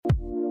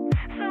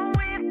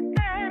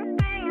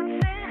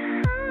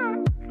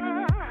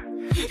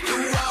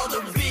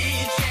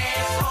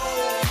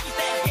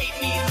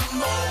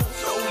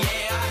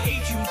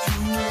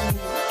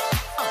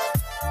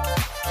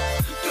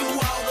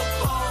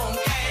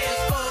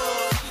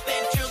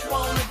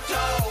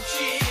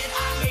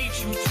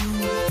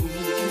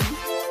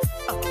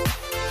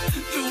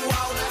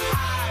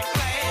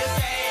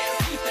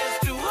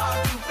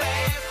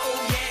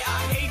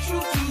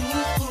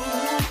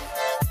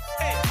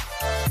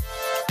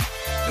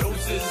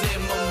roses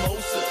and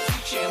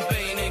mimosas,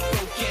 champagne and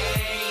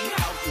cocaine.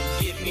 How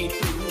to get me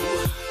through?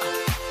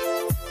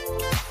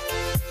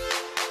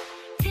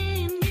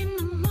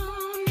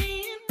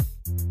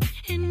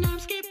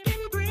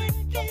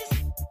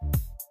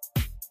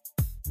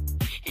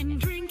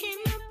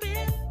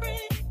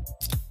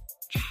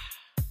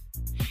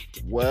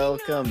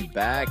 Welcome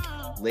back,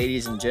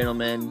 ladies and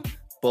gentlemen,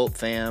 Bolt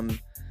fam,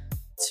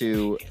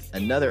 to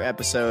another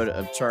episode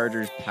of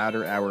Chargers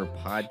Powder Hour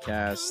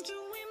podcast.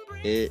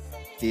 It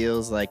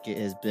feels like it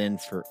has been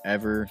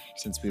forever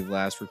since we've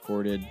last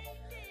recorded.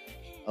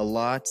 A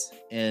lot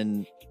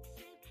and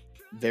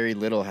very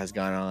little has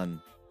gone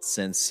on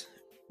since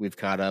we've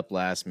caught up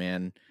last,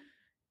 man.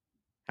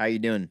 How you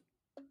doing?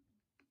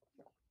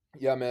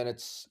 Yeah, man,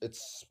 it's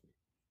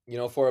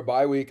for a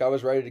bye week, I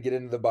was ready to get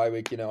into the bye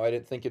week. I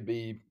didn't think it'd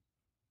be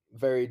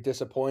very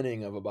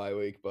disappointing of a bye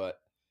week, but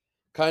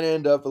kind of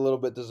end up a little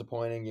bit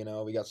disappointing.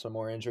 We got some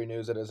more injury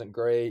news that isn't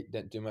great.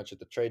 Didn't do much at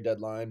the trade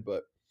deadline,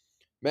 but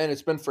man,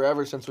 it's been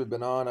forever since we've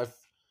been on. I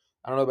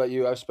don't know about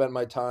you. I've spent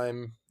my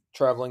time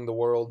traveling the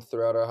world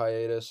throughout our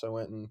hiatus. I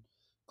went and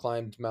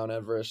climbed Mount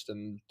Everest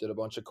and did a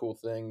bunch of cool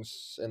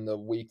things in the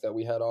week that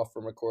we had off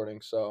from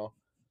recording. So,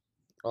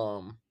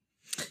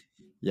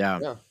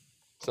 Yeah.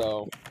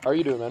 So, how are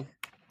you doing, man?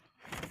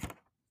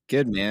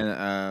 Good,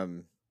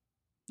 man.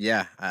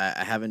 Yeah,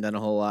 I haven't done a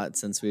whole lot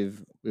since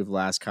we've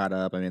last caught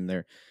up. I mean,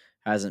 there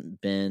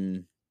hasn't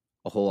been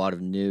a whole lot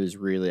of news,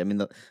 really. I mean,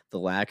 the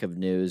lack of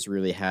news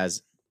really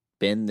has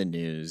been the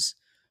news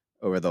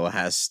over the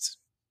last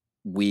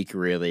week,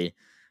 really.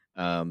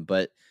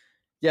 But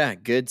yeah,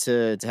 good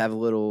to have a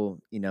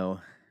little,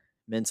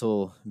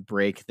 mental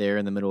break there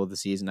in the middle of the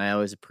season. I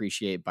always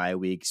appreciate bye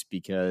weeks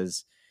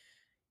because,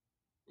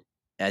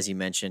 as you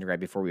mentioned right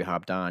before we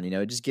hopped on,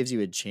 it just gives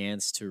you a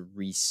chance to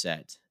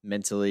reset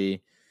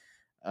mentally,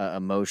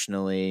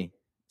 emotionally,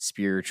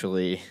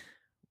 spiritually,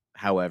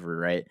 however,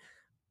 right?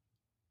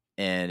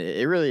 And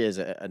it really is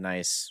a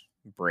nice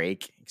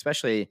break,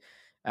 especially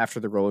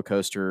after the roller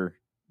coaster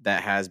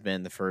that has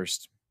been the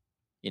first,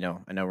 I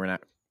know we're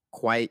not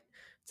quite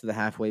to the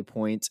halfway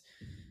point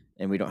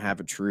and we don't have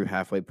a true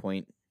halfway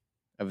point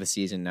of the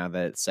season now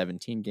that it's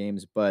 17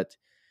 games, but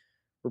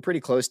we're pretty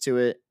close to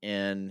it.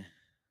 And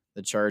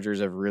the Chargers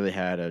have really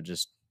had a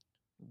just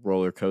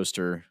roller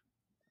coaster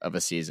of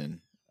a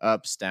season,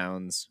 ups,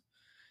 downs,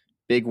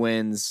 big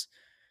wins,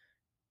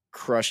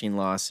 crushing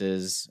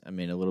losses. I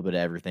mean, a little bit of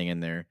everything in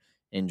there,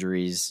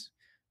 injuries.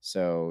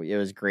 So it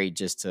was great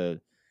just to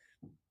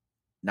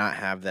not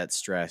have that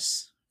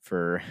stress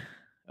for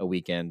a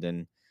weekend.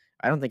 And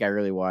I don't think I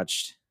really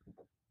watched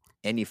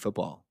any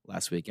football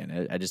last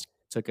weekend. I just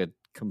took a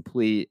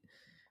complete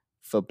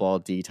football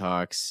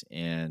detox,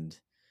 and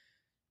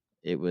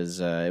it was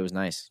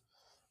nice.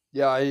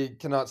 Yeah, I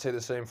cannot say the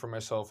same for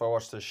myself. I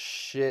watched a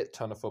shit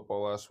ton of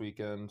football last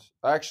weekend.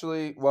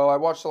 Actually, I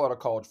watched a lot of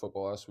college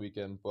football last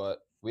weekend, but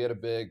we had a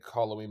big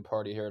Halloween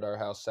party here at our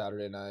house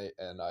Saturday night,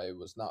 and I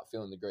was not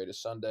feeling the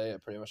greatest Sunday. I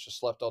pretty much just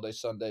slept all day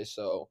Sunday,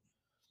 so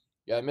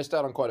yeah, I missed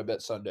out on quite a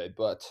bit Sunday.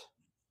 But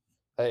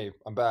hey,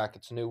 I'm back.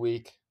 It's a new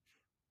week,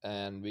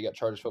 and we got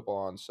Chargers football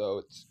on, so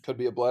it could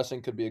be a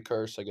blessing, could be a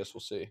curse. I guess we'll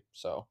see.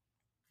 So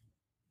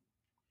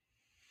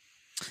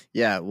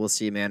yeah, we'll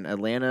see, man.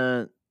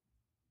 Atlanta,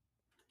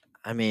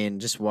 I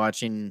mean, just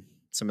watching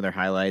some of their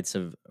highlights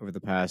of over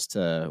the past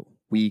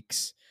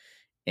weeks,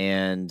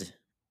 and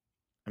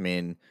I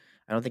mean,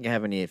 I don't think I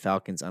have any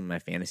Falcons on my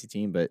fantasy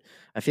team, but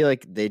I feel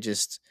like they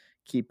just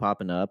keep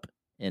popping up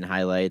in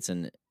highlights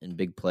and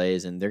big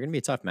plays, and they're going to be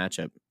a tough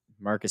matchup.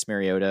 Marcus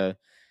Mariota,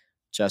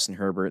 Justin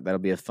Herbert, that'll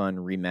be a fun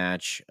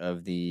rematch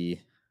of the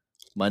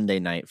Monday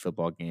night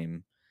football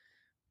game.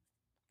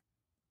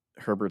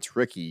 Herbert's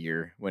rookie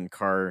year when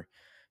Carr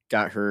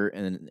got hurt,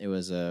 and it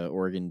was a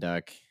Oregon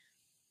Duck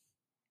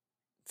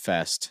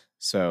fest.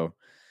 So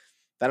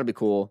that'll be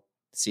cool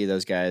to see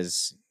those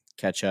guys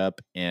catch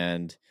up.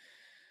 And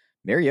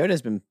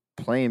Mariota's been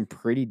playing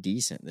pretty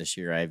decent this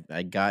year.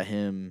 I got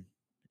him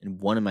in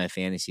one of my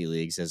fantasy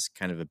leagues as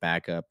kind of a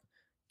backup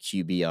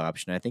QB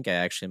option. I think I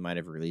actually might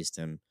have released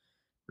him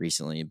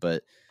recently,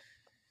 but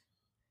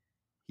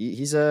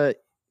he's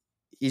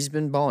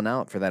been balling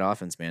out for that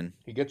offense, man.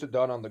 he gets it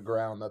done on the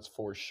ground, that's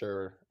for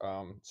sure.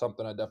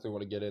 Something I definitely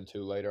want to get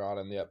into later on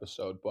in the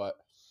episode, but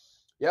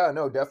yeah,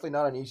 no, definitely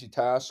not an easy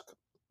task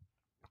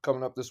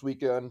coming up this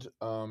weekend.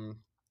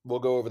 We'll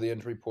go over the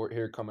injury report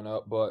here coming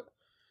up, but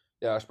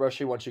yeah,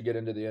 especially once you get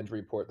into the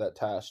injury report, that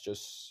task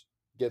just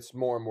gets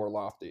more and more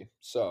lofty.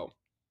 So,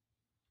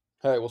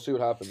 hey, we'll see what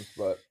happens.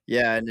 But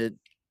yeah, and it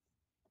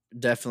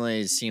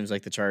definitely seems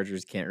like the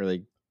Chargers can't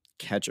really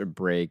catch a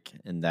break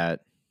in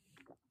that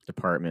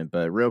department.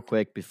 But real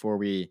quick, before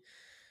we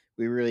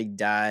really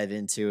dive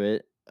into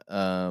it,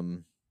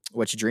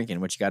 what you drinking?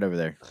 What you got over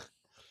there?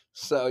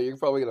 So you're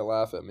probably gonna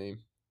laugh at me,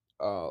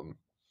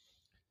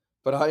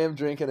 but I am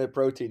drinking a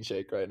protein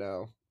shake right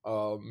now.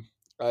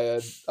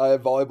 I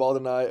had volleyball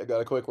tonight. I got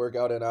a quick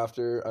workout in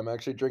after. I'm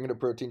actually drinking a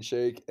protein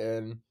shake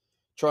and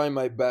trying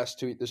my best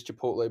to eat this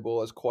Chipotle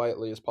bowl as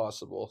quietly as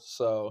possible.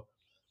 So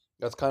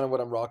that's kind of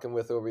what I'm rocking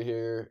with over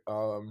here.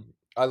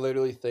 I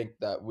literally think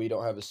that we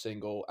don't have a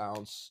single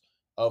ounce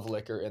of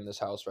liquor in this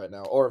house right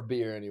now, or of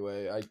beer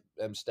anyway. I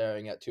am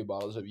staring at 2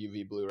 bottles of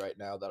UV Blue right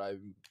now that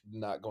I'm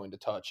not going to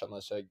touch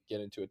unless I get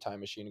into a time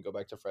machine and go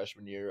back to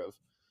freshman year of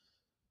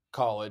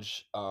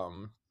college.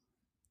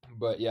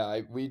 But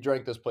yeah, we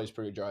drank this place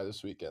pretty dry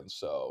this weekend,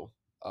 so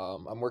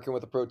I'm working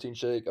with a protein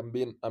shake. I'm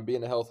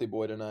being a healthy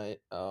boy tonight.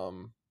 How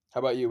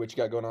about you? What you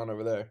got going on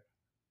over there?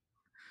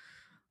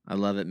 I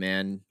love it,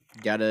 man.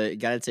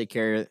 Gotta take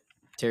care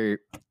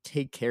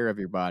of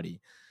your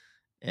body.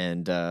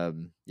 And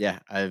yeah,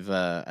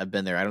 I've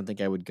been there. I don't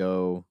think I would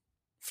go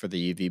for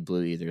the UV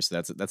blue either.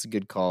 So that's a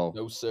good call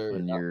No sir,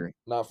 on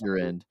not for your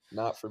me. end.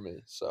 Not for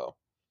me. So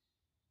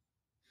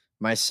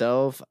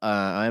Myself,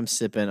 I'm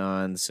sipping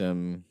on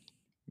some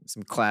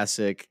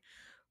classic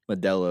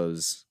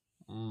Modelo's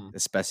mm,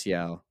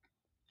 Especial.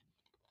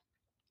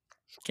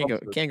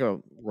 comfort. Can't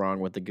go wrong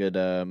with a good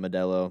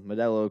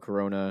Modelo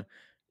Corona.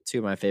 Two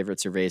of my favorite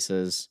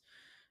cervezas.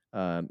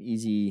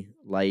 Easy,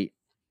 light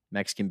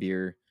Mexican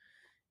beer,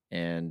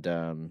 and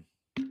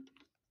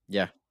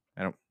yeah,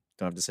 I don't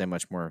have to say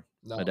much more.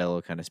 No,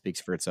 Modelo kind of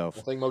speaks for I itself.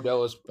 think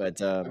Modelo is.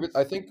 But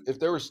I think if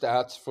there were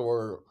stats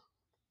for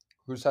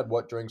who's had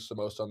what drinks the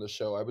most on this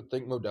show, I would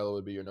think Modelo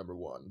would be your number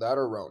one. That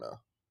or Rona.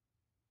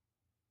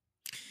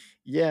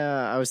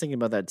 yeah, I was thinking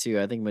about that too.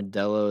 I think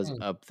Modelo is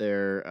Mm. up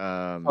there.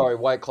 Sorry,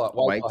 White Claw.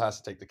 White White Claw has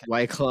to take the cake.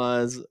 White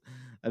Claws.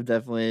 I've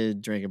definitely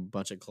drank a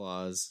bunch of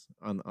claws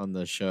on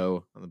the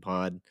show on the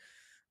pod.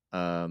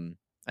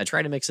 I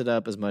try to mix it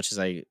up as much as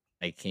I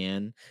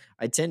can.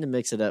 I tend to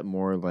mix it up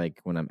more like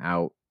when I'm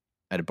out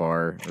at a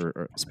bar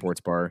or a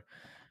sports bar.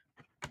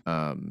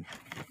 Um,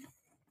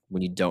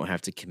 when you don't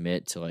have to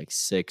commit to like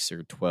 6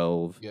 or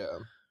 12 Yeah,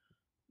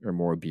 or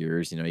more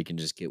beers, you can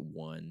just get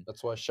one.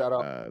 that's why shout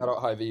Uh,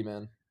 out High V,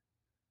 man.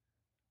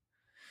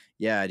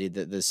 yeah, dude,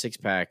 the 6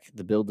 pack,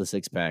 the build the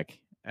 6 pack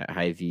at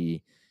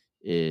Hy-Vee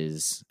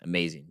is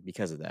amazing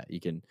because of that. You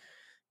can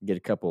get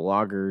a couple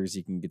lagers,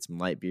 you can get some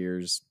light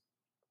beers,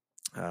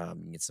 you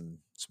can get some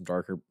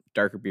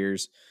darker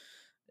beers.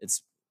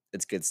 It's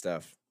good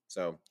stuff.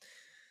 So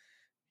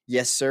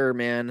yes, sir,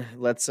 man.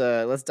 Let's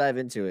dive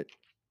into it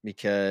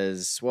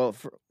because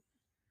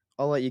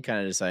I'll let you kind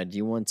of decide. Do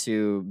you want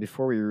to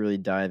before we really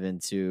dive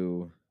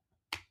into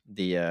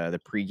the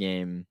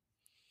pregame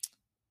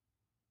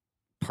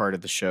part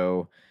of the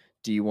show?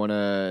 Do you want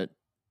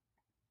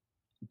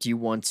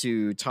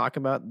to talk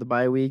about the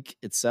bye week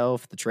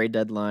itself, the trade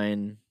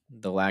deadline,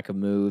 the lack of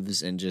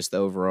moves, and just the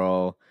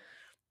overall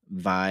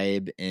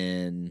vibe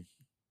and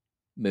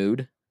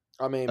mood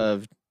I mean,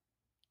 of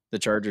the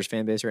Chargers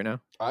fan base right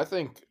now? I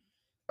think,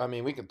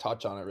 we can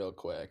touch on it real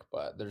quick,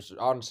 but there's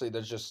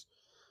just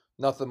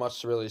nothing much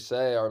to really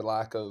say. Our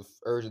lack of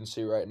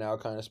urgency right now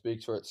kind of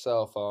speaks for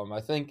itself.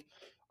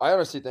 I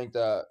honestly think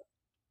that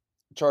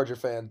Charger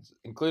fans,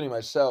 including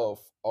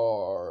myself,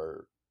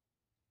 are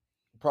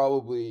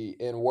probably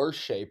in worse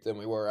shape than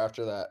we were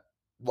after that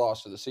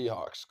loss to the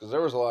Seahawks because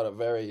there was a lot of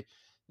very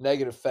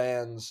negative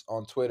fans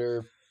on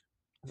Twitter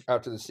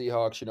after the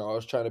Seahawks. I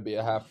was trying to be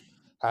a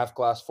half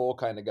glass full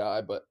kind of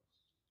guy, but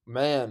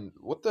man,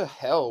 what the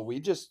hell?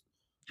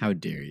 How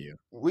dare you?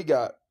 We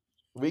got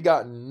we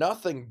got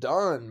nothing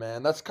done,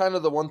 man. That's kind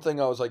of the one thing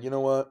I was like, you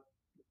know what?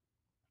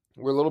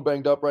 We're a little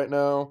banged up right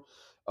now.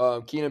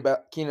 Keenan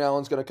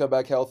Allen's going to come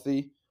back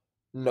healthy.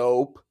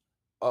 Nope.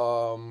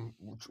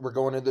 We're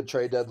going into the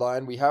trade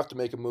deadline. We have to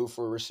make a move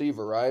for a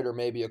receiver, right? Or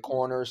maybe a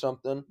corner or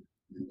something.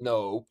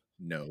 No.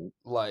 No.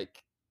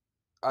 Like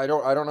I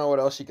don't know what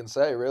else you can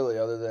say really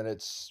other than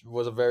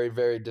was a very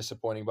very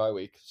disappointing bye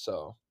week.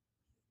 So,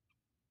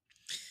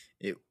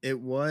 It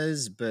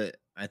was, but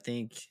I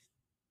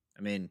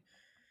mean,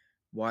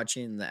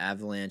 watching the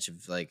avalanche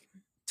of like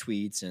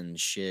tweets and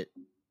shit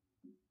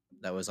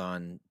that was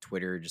on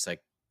Twitter, just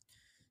like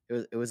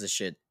it was a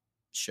shit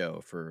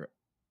show for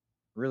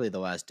really the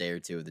last day or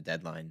two of the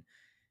deadline.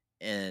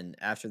 And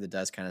after the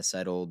dust kind of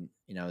settled,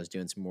 I was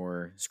doing some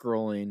more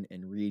scrolling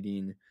and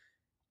reading,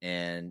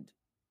 and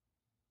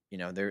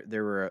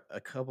there were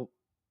a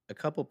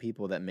couple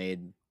people that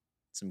made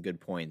some good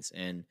points,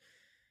 and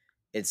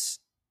it's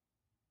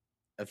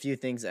a few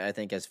things that I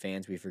think as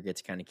fans we forget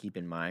to kind of keep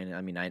in mind.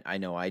 I mean, I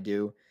know I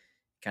do.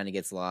 Kind of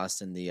gets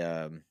lost in the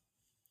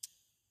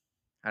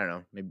I don't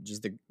know, maybe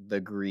just the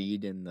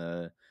greed and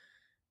the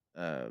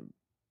uh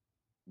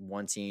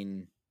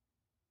wanting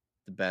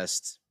the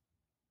best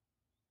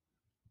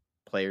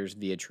players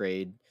via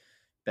trade,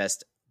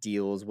 best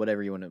deals,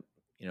 whatever you want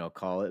to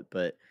call it.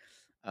 But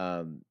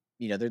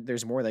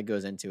there's more that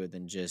goes into it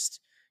than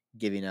just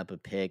giving up a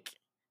pick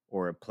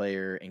or a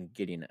player and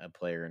getting a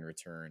player in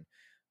return.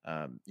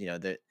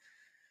 That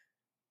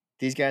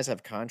these guys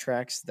have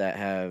contracts that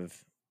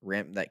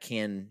that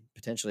can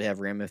potentially have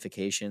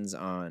ramifications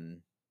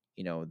on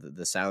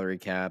the salary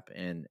cap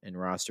and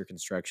roster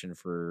construction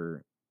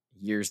for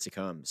years to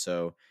come.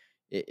 So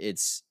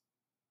it's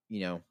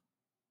you know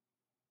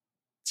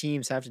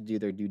teams have to do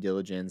their due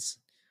diligence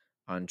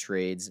on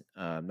trades,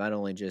 not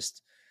only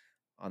just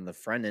on the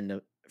front end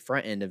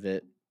of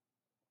it.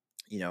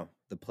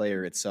 the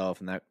player itself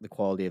and that the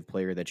quality of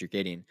player that you're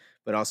getting,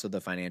 but also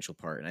the financial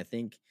part. And I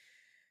think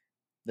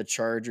the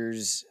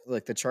Chargers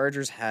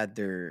had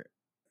their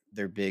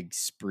big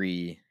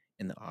spree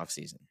in the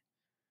offseason.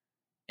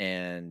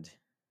 And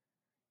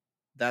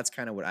that's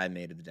kind of what I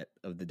made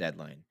of the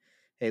deadline.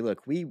 Hey,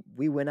 look, we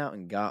went out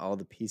and got all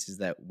the pieces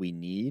that we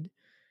need,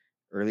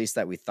 or at least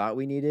that we thought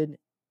we needed.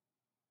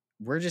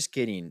 We're just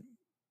getting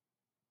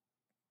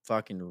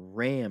fucking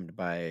rammed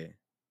by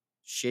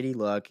shitty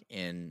luck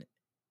and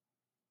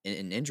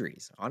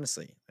injuries.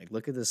 Honestly, like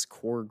look at this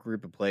core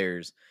group of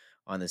players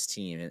on this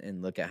team,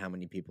 and look at how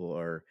many people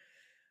are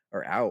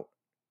out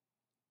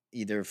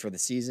either for the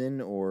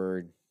season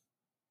or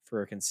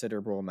for a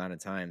considerable amount of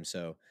time.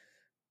 So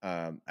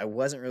I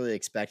wasn't really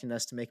expecting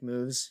us to make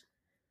moves.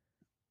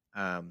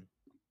 Um,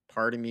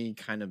 Part of me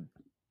kind of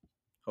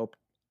hoped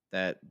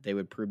that they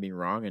would prove me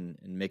wrong and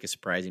make a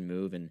surprising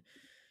move and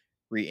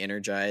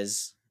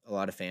re-energize a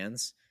lot of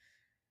fans.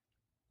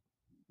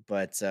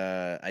 But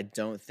I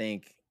don't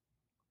think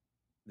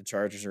the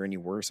Chargers are any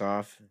worse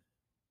off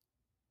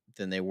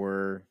than they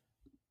were,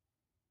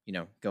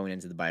 going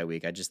into the bye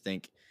week. I just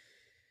think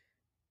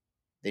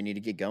they need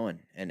to get going,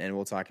 and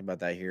we'll talk about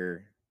that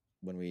here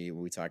when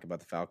we talk about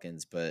the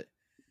Falcons. But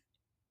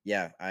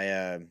yeah,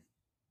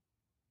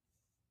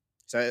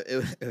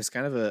 it was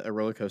kind of a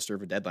roller coaster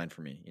of a deadline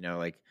for me.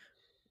 Like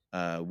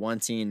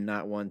wanting,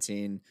 not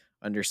wanting,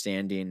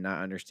 understanding,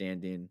 not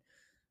understanding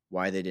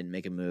why they didn't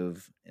make a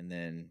move, and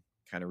then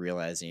kind of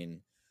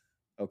realizing,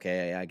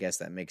 okay, I guess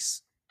that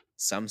makes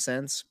some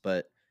sense.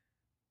 But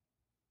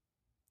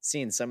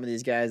seeing some of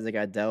these guys that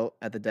got dealt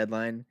at the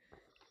deadline,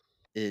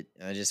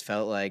 I just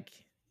felt like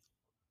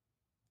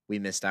we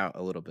missed out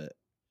a little bit.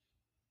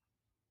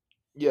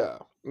 Yeah,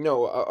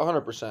 no,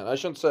 100%. I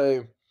shouldn't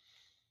say.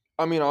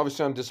 I mean,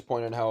 obviously, I'm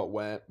disappointed in how it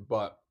went,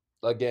 but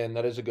again,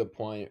 that is a good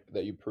point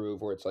that you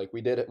prove. Where it's like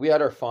we did it, we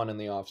had our fun in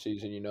the off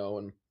season,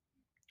 and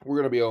we're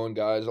gonna be owing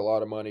guys a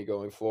lot of money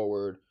going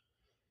forward.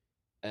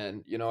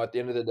 And at the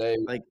end of the day,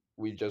 Like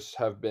we just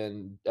have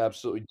been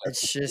absolutely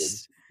it's decimated.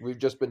 just We've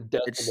just been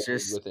it's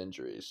decimated just with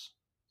injuries.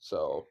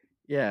 So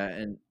yeah,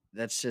 and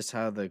that's just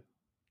how the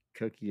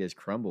cookie has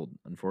crumbled,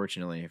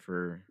 unfortunately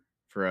for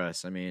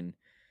us. I mean,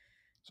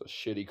 it's a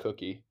shitty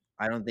cookie.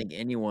 I don't think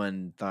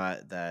anyone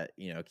thought that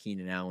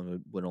Keenan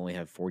Allen would only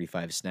have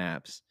 45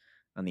 snaps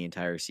on the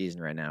entire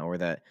season right now, or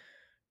that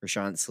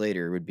Rashawn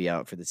Slater would be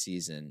out for the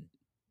season,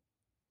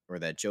 or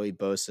that Joey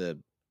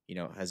Bosa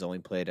has only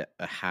played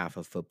a half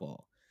of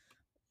football,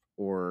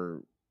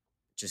 or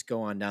just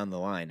go on down the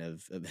line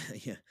of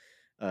yeah,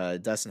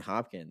 Dustin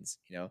Hopkins.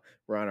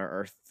 We're on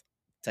our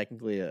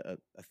technically a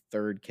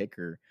third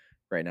kicker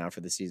right now for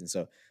the season.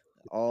 So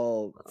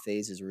all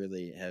phases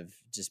really have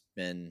just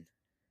been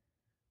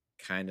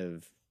kind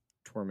of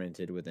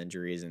tormented with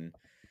injuries, and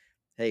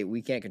hey,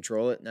 we can't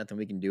control it. Nothing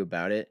we can do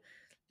about it.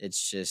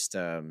 It's just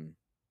for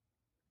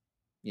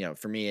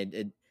me,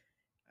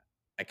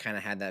 I kind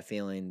of had that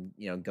feeling,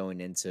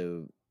 going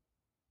into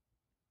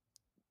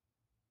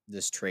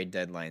this trade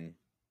deadline,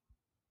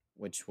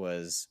 which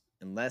was,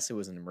 unless it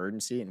was an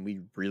emergency and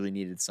we really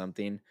needed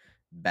something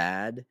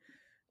bad,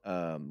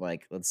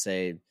 like let's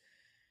say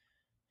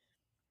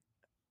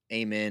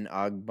Amen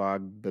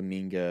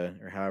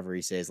Ogbagbaminga, or however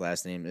he says his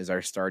last name, is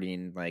our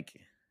starting like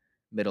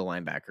middle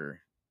linebacker,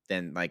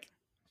 then like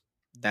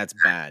that's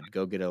bad.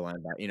 Go get a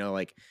linebacker.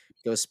 Like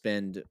go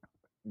spend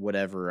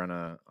whatever on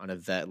a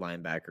vet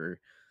linebacker.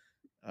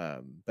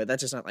 But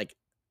that's just not like,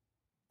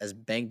 as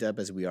banged up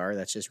as we are.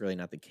 That's just really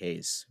not the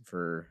case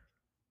for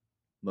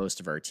most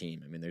of our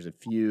team. I mean, there's a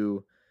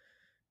few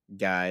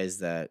guys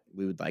that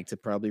we would like to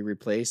probably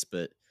replace,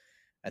 but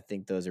I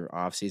think those are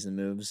off-season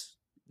moves,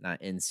 not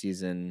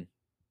in-season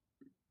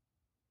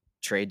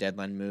trade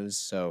deadline moves.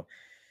 So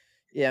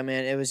yeah,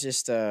 man, it was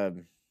just I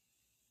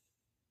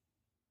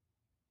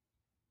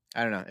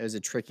don't know. It was a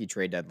tricky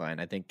trade deadline.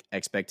 I think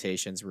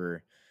expectations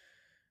were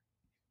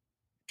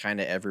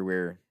kind of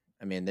everywhere.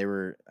 I mean, they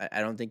were.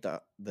 I don't think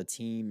the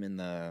team and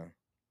the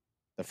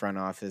front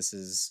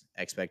office's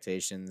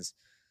expectations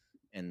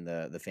and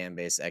the fan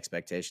base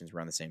expectations were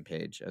on the same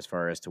page as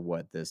far as to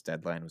what this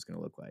deadline was going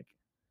to look like.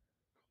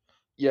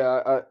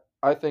 Yeah,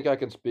 I think I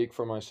can speak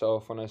for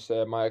myself when I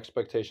say my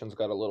expectations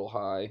got a little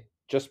high,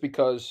 just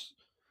because,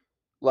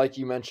 like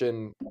you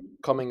mentioned,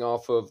 coming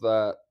off of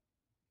that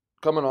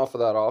coming off of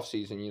that off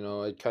season,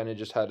 I kind of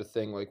just had a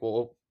thing like,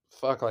 well,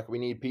 fuck, like we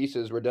need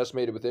pieces. We're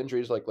decimated with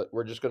injuries. Like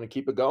we're just going to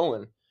keep it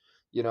going.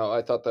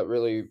 I thought that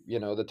really,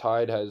 the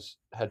tide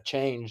had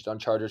changed on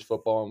Chargers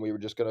football, and we were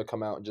just going to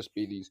come out and just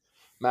be these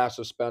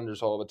massive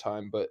spenders all the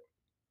time. But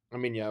I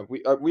mean, yeah,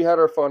 we had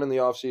our fun in the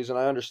off season.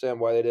 I understand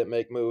why they didn't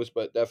make moves,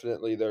 but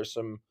definitely there's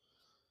some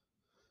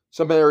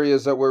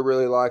areas that we're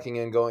really lacking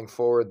in going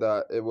forward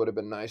that it would have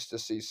been nice to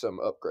see some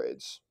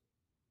upgrades.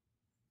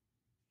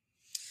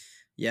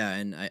 Yeah,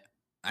 and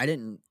I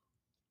didn't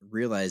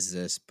realize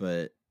this,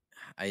 but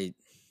I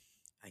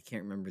I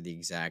can't remember the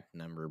exact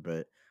number,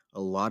 but a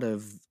lot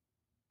of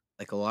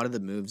a lot of the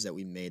moves that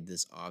we made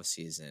this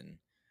offseason,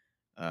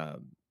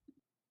 um,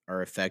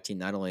 are affecting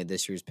not only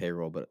this year's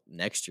payroll but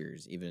next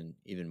year's even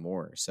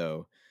more.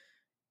 So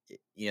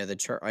the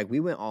chart, like, we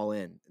went all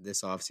in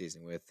this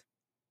offseason with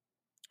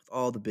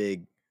all the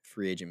big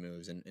free agent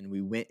moves, and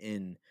we went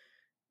in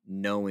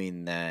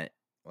knowing that,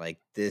 like,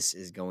 this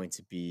is going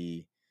to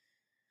be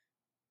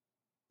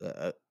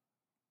a,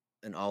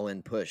 an all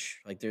in push.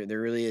 Like,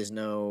 there really is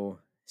no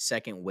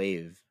second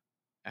wave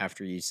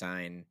after you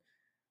sign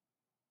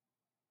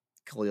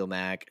Khalil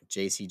Mack,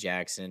 J.C.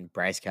 Jackson,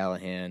 Bryce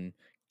Callahan,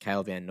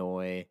 Kyle Van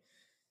Noy,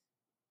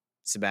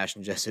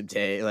 Sebastian Jessup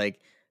Day. Like,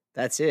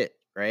 that's it,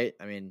 right?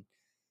 I mean,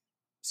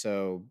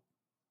 so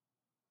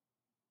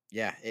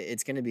yeah,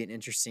 it's going to be an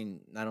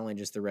interesting, not only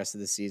just the rest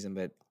of the season,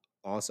 but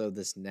also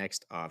this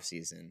next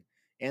offseason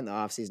and the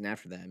offseason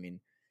after that. I mean,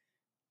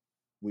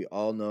 we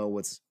all know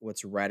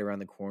what's right around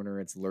the corner.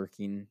 It's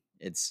lurking.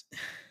 It's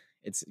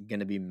it's going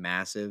to be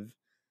massive,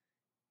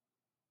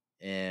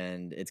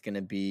 and it's going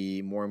to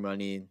be more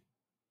money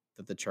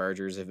that the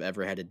Chargers have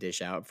ever had to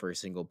dish out for a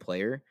single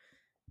player,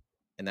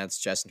 and that's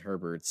Justin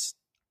Herbert's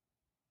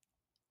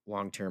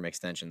long-term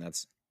extension.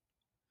 That's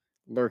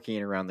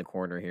lurking around the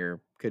corner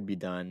here. Could be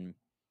done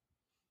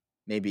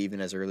maybe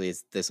even as early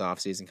as this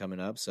offseason coming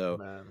up. So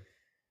Man,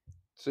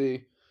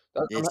 see,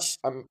 that, it's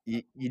I'm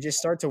you just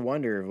start to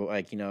wonder,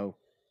 like,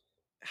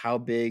 how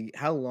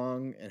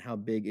long and how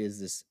big is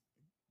this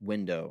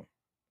window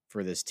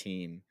for this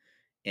team?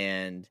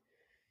 And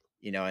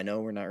I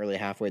know we're not really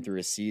halfway through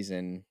a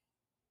season,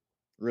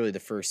 really the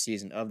first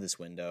season of this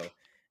window,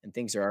 and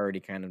things are already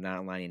kind of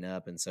not lining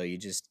up. And so you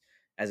just,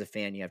 as a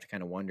fan, you have to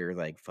kind of wonder,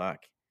 like,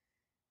 fuck,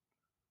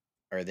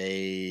 are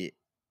they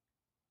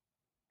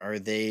are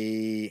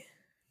they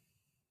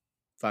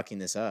fucking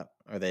this up?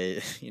 Are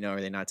they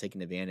are they not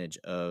taking advantage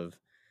of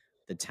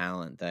the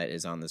talent that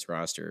is on this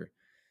roster?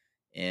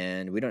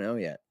 And we don't know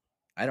yet.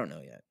 I don't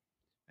know yet.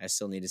 I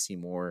still need to see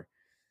more.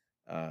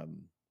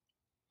 Um,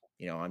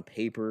 on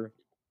paper,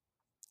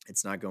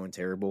 it's not going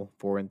terrible.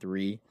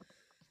 4-3,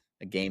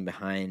 a game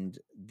behind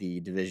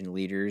the division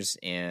leaders,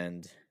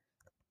 and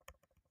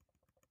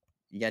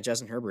you got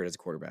Justin Herbert as a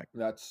quarterback.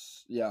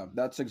 that's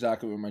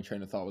exactly where my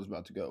train of thought was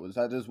about to go. Is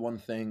that is one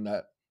thing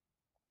that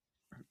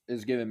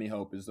is giving me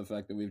hope is the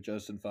fact that we've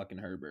Justin fucking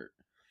Herbert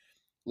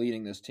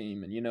leading this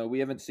team, and we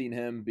haven't seen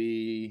him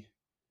be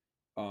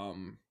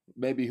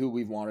maybe who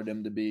we've wanted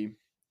him to be,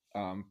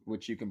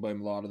 which you can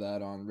blame a lot of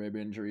that on rib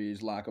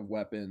injuries, lack of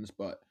weapons.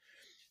 But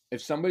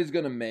if somebody's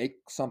going to make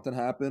something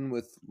happen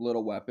with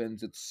little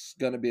weapons, it's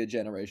going to be a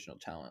generational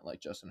talent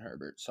like Justin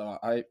Herbert. So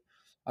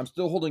I'm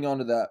still holding on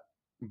to that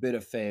bit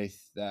of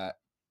faith that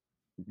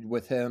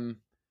with him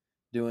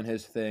doing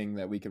his thing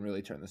that we can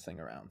really turn this thing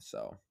around.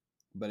 So,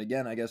 but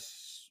again, I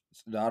guess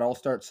that all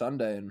starts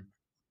Sunday. And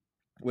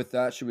with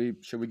that, should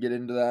we get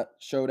into that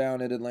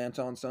showdown at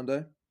Atlanta on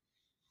Sunday?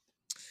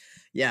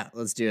 Yeah,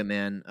 let's do it,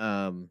 man.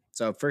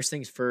 So first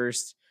things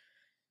first,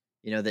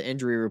 the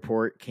injury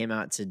report came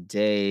out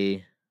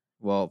today.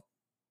 Well,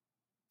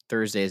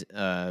 Thursday's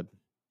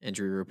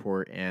injury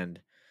report, and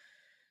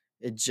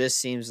it just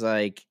seems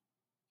like,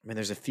 I mean,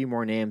 there's a few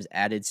more names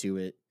added to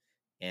it,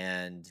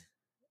 and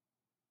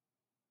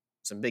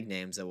some big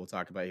names that we'll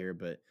talk about here.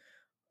 But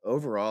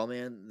overall,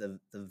 man,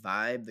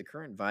 the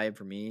current vibe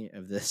for me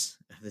of this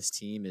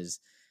team is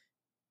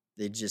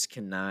they just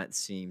cannot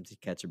seem to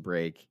catch a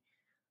break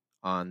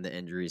on the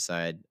injury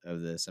side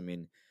of this. I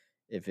mean,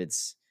 if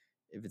it's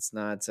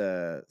not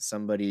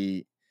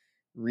somebody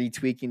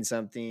retweaking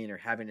something or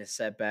having a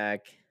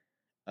setback,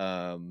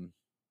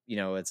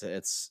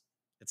 it's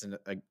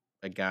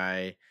a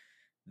guy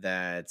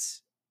that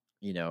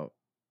you know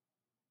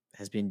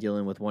has been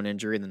dealing with one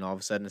injury, and then all of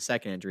a sudden a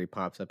second injury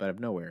pops up out of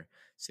nowhere.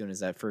 As soon as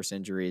that first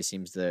injury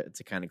seems to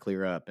kind of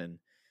clear up, and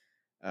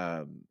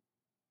um,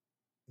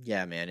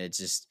 yeah, man,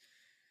 it's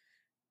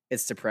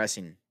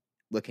depressing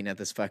looking at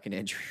this fucking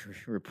injury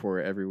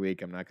report every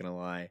week. I'm not gonna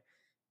lie,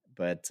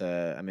 but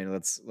I mean,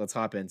 let's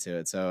hop into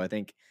it. So I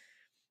think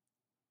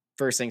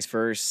first things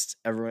first,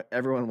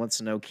 everyone wants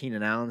to know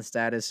Keenan Allen's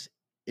status.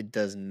 It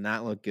does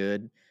not look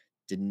good.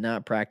 Did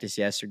not practice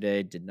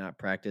yesterday. Did not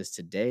practice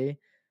today.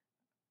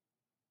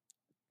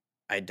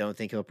 I don't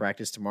think he'll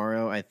practice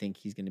tomorrow. I think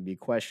he's going to be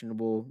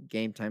questionable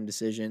game time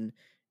decision,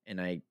 and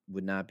I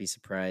would not be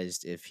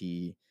surprised if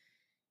he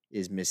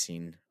is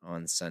missing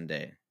on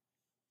Sunday.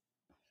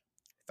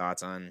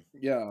 Thoughts on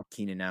Yeah,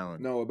 Keenan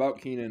Allen? no,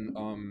 about Keenan,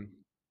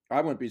 I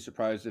wouldn't be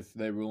surprised if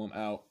they rule him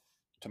out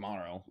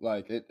tomorrow.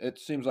 Like it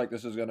seems like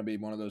this is going to be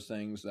one of those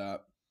things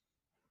that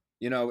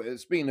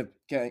speaking of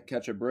can't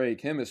catch a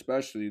break, him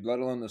especially, let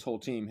alone this whole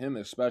team, him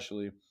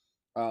especially.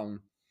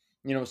 Um,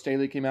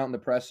 Staley came out in the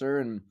presser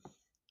and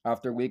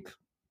after week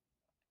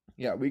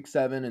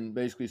 7, and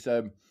basically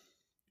said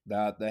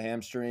that the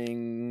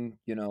hamstring,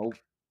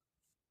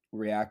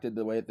 reacted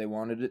the way that they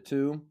wanted it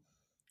to.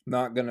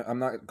 I'm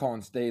not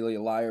calling Staley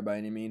a liar by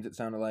any means. It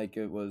sounded like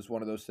it was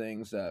one of those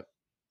things that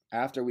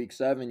after week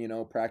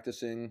 7,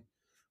 practicing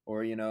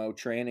or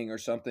training or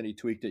something, he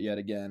tweaked it yet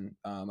again.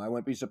 I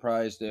wouldn't be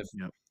surprised if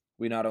Yep.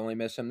 we not only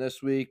miss him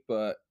this week,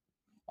 but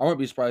I wouldn't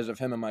be surprised if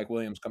him and Mike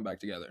Williams come back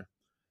together.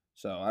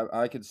 So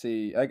I could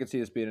see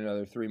this being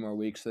another 3 more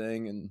weeks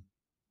thing, and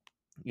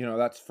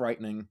that's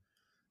frightening.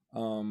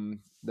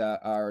 That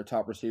our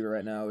top receiver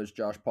right now is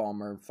Josh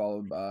Palmer,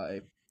 followed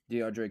by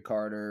DeAndre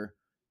Carter,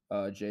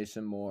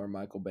 Jason Moore,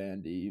 Michael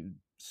Bandy,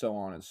 so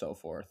on and so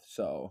forth.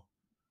 So,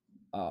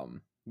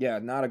 yeah,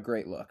 not a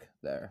great look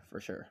there for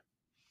sure.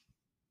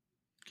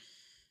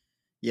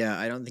 Yeah,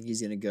 I don't think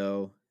he's gonna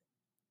go.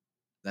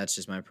 That's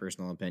just my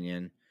personal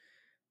opinion.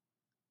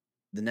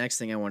 The next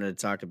thing I wanted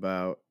to talk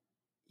about,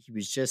 he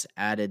was just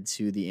added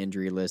to the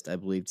injury list, I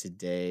believe,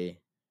 today.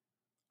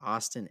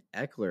 Austin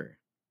Eckler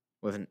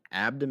with an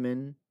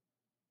abdomen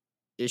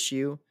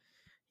issue.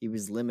 He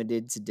was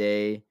limited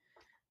today,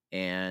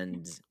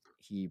 and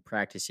he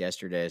practiced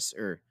yesterday.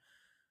 Or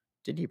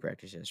did he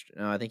practice yesterday?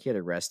 No, I think he had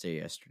a rest day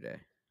yesterday.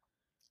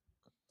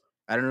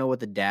 I don't know what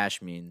the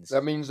dash means.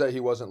 That means that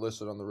he wasn't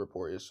listed on the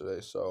report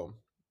yesterday. So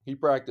he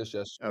practiced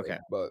yesterday, Okay.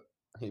 but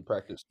he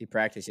practiced. He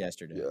practiced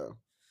yesterday. Yeah.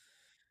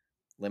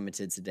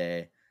 Limited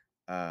today.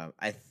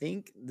 I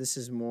think this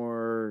is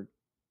more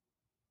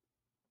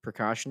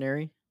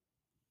precautionary,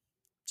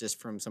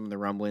 just from some of the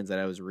rumblings that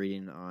I was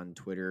reading on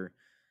Twitter.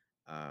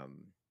 I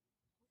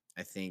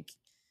think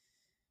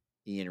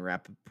Ian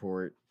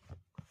Rappaport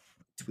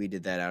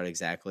tweeted that out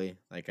exactly.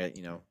 Like,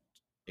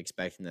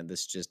 expecting that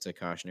this is just a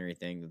cautionary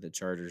thing that the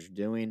Chargers are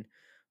doing.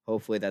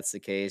 Hopefully that's the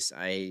case.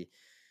 I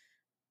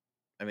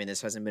mean,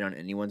 this hasn't been on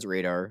anyone's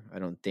radar, I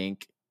don't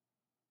think.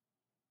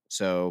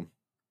 So,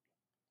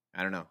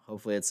 I don't know.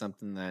 Hopefully it's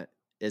something that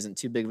isn't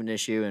too big of an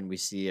issue, and we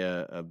see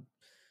a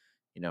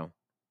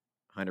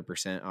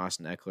 100%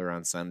 Austin Eckler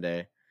on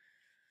Sunday.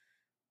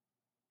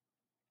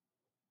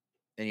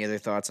 Any other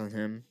thoughts on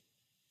him?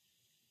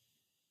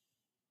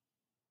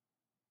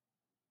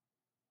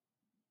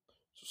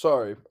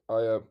 Sorry,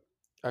 I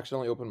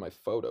accidentally opened my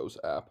Photos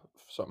app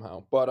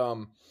somehow. But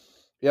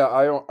yeah,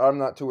 I'm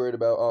not too worried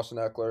about Austin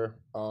Eckler.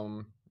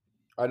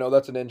 I know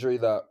that's an injury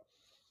that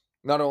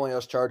not only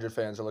us Charger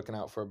fans are looking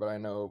out for, but I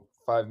know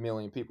 5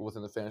 million people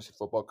within the fantasy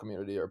football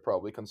community are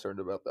probably concerned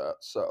about that.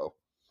 So,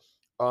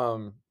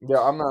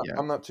 yeah,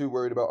 I'm not too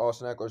worried about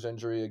Austin Eckler's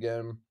injury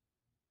again.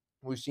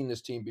 We've seen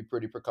this team be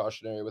pretty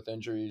precautionary with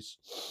injuries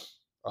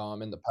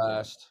in the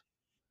past.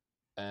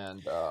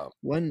 And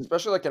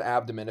especially like an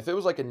abdomen. If it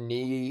was like a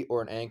knee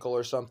or an ankle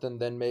or something,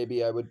 then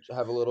maybe I would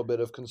have a little bit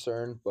of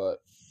concern. But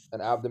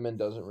an abdomen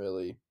doesn't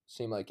really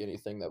seem like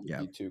anything that would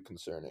be too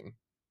concerning.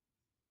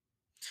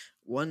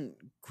 One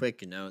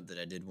quick note that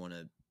I did want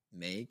to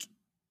make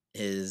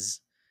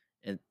is,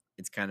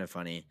 it's kind of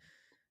funny.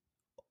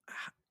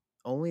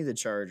 Only the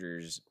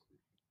Chargers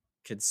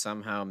could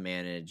somehow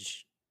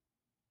manage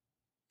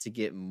to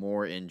get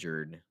more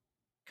injured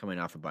coming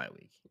off a bye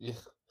week. Yeah,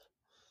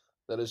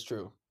 that is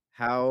true.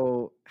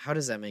 How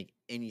does that make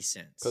any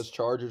sense? Because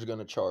Charger's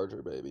gonna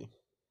Charger, baby.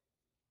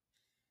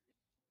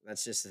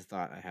 That's just a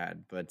thought I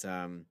had. But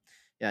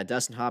yeah,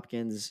 Dustin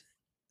Hopkins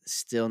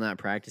still not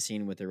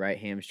practicing with the right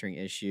hamstring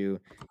issue.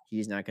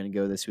 He's not going to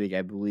go this week.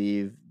 I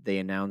believe they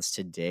announced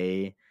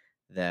today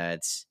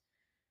that,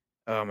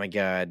 oh my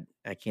God,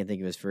 I can't think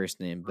of his first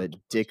name, but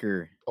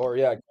Dicker. Or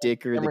yeah,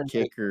 Dicker the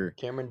kicker.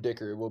 Cameron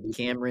Dicker will be.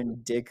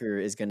 Cameron Dicker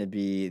is going to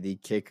be the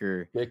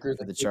kicker Dicker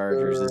for the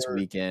Chargers this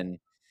weekend,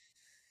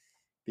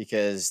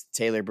 because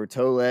Taylor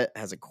Bertollet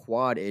has a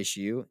quad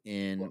issue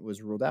and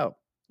was ruled out.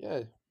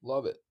 Yeah,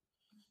 love it.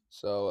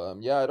 So,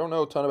 yeah, I don't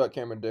know a ton about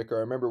Cameron Dicker. I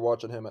remember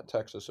watching him at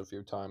Texas a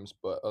few times,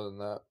 but other than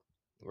that,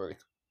 like,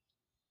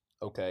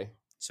 okay.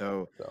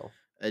 So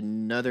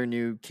another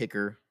new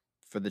kicker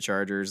for the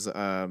Chargers.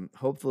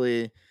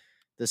 Hopefully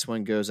this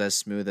one goes as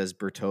smooth as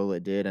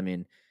Bertollet did. I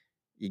mean,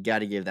 you got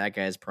to give that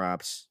guy's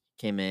props.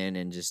 Came in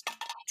and just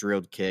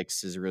drilled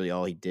kicks is really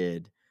all he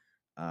did.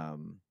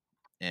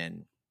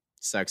 And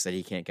sucks that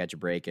he can't catch a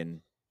break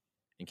and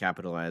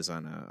capitalize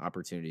on an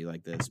opportunity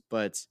like this.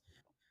 But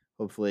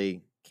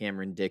hopefully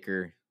Cameron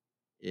Dicker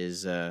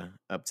is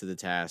up to the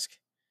task.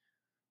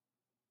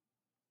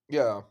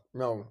 Yeah,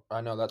 no,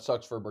 I know that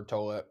sucks for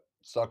Bertollet.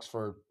 Sucks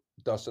for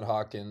Dustin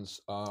Hopkins.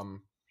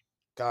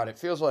 God, it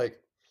feels like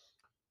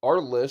our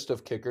list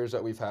of kickers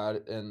that we've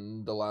had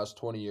in the last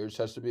 20 years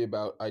has to be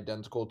about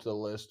identical to the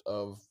list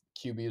of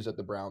QBs that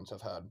the Browns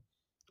have had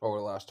over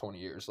the last 20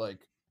 years. Like,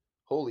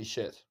 holy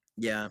shit.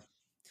 Yeah.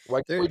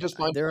 Why can't we just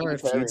find there are a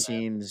few Perry,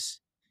 teams.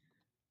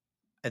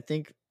 I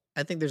think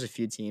there's a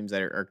few teams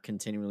that are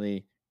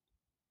continually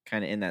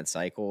kind of in that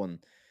cycle, and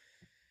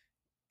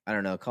I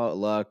don't know, call it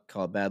luck,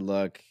 call it bad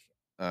luck,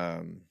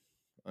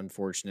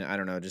 unfortunate. I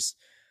don't know, just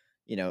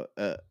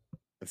a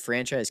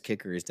franchise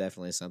kicker is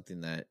definitely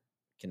something that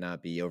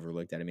cannot be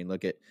overlooked at. I mean,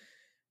 look at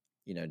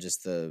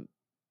just the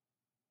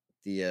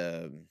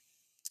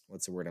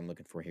what's the word I'm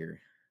looking for here?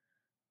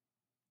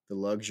 The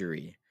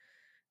luxury.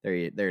 There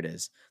it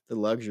is. The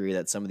luxury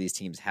that some of these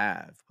teams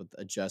have with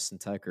a Justin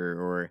Tucker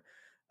or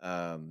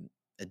a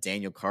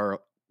Daniel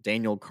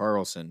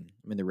Carlson.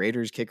 I mean, the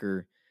Raiders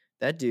kicker,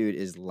 that dude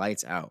is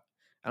lights out.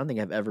 I don't think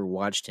I've ever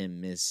watched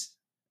him miss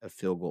a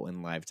field goal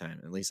in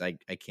lifetime. At least I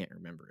can't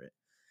remember it.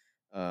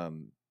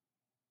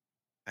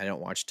 I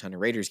don't watch a ton of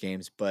Raiders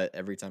games, but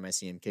every time I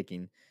see him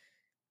kicking,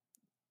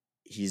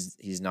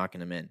 he's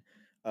knocking him in.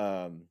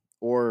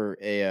 Or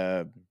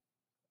a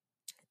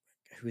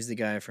who's the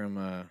guy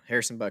from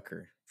Harrison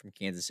Butker from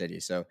Kansas City.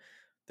 So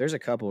there's a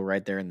couple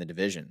right there in the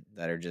division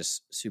that are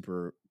just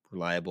super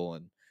reliable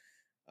and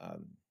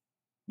um,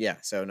 yeah.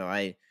 So no,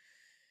 I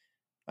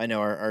know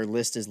our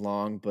list is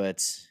long,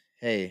 but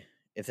hey,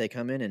 if they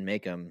come in and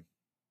make them,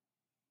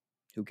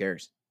 who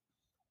cares?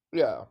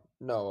 Yeah,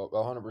 no,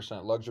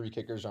 100%. Luxury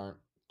kickers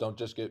don't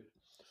just get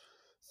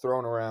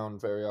thrown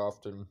around very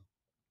often.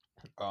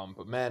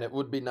 But man, it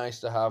would be nice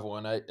to have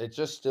one. It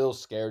just still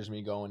scares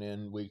me going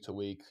in week to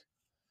week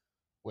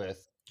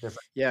with different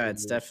Yeah,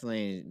 it's kickers.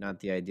 definitely not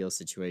the ideal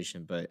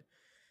situation, but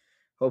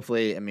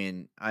hopefully, I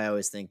mean, I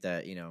always think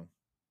that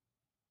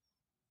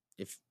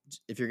if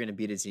if you're going to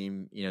beat a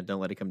team, don't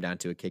let it come down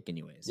to a kick,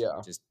 anyways.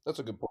 Yeah, Just that's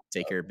a good point.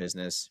 take care of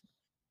business,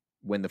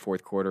 win the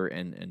fourth quarter,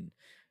 and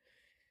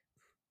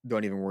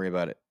don't even worry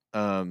about it.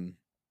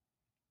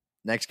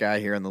 Next guy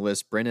here on the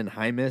list, Brendan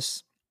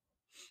Hymus,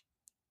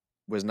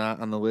 was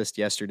not on the list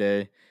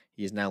yesterday.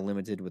 He is now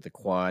limited with a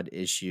quad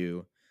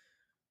issue.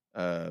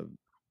 Uh,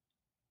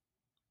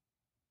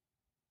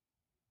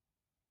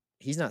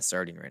 he's not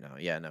starting right now.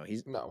 Yeah, no,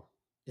 No,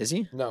 is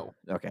he? no,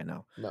 Okay,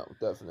 no. no,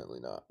 definitely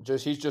not.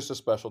 He's just a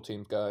special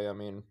teams guy. I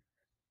mean,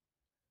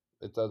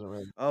 it doesn't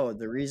really. Oh,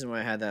 the reason why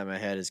I had that in my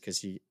head is because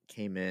he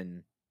came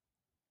in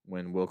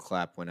when Will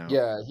Clapp went out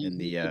Yeah, in he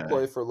the did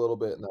play for a little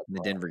bit in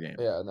that. Denver game.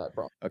 Yeah, in that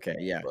problem. Okay,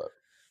 yeah.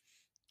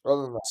 But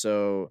other than that,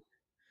 So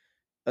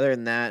other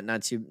than that,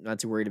 not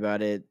too worried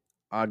about it.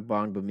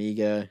 Ogbong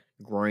Bamiga,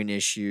 groin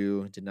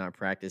issue, did not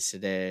practice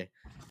today.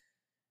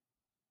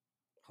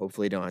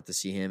 Hopefully don't have to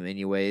see him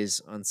anyways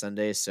on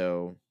Sunday,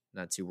 so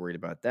not too worried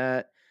about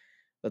that.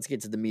 Let's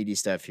get to the meaty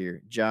stuff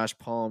here. Josh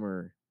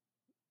Palmer,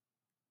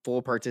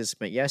 full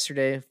participant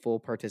yesterday, full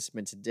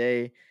participant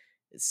today.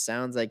 It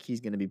sounds like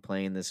he's going to be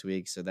playing this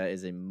week, so that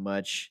is a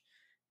much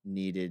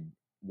needed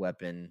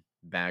weapon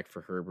back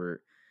for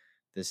Herbert.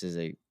 This is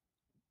a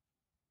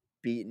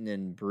beaten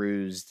and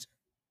bruised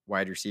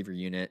wide receiver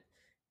unit,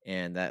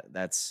 and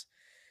that's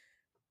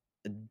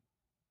a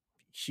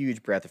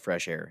huge breath of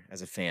fresh air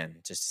as a fan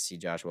just to see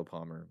Joshua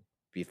Palmer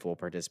be full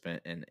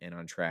participant and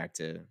on track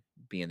to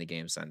be in the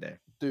game Sunday.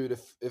 dude,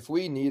 if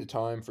we need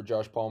time for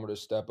Josh Palmer to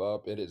step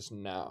up, it is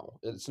now.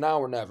 It's now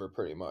or never,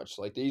 pretty much.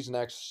 Like these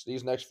next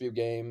few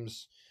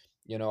games,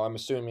 I'm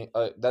assuming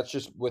that's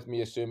just with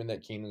me assuming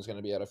that Keenan's going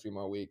to be out a few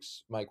more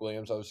weeks. Mike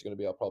Williams obviously going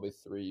to be out probably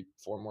 3-4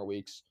 more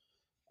weeks.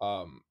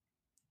 Um,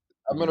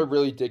 I'm going Mhm. to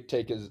really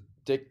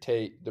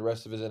dictate the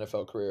rest of his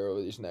NFL career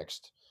over these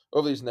next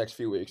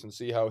few weeks and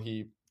see how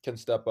he can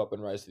step up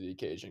and rise to the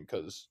occasion.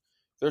 Because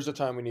there's a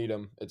time we need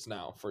him. It's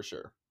now for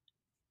sure.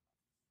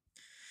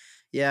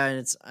 Yeah,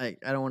 and I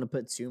don't want to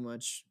put too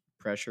much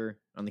pressure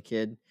on the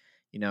kid.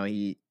 You know,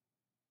 he's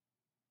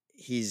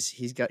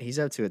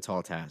up to a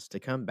tall task to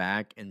come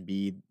back and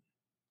be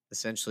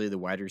essentially the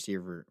wide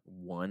receiver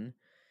one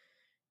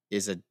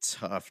is a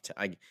tough.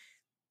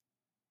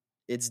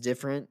 It's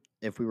different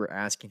if we were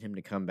asking him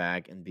to come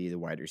back and be the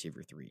wide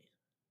receiver three.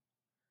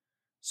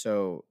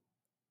 So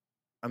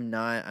I'm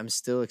not. I'm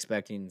still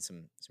expecting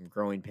some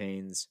growing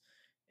pains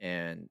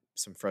and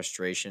some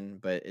frustration,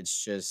 but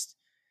it's just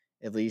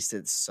at least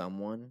it's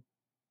someone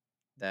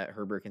that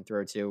Herbert can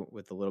throw to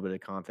with a little bit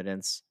of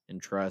confidence and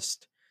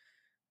trust.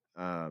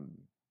 Um,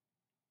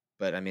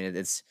 but I mean,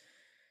 it's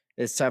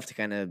tough to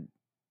kind of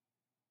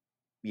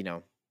you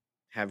know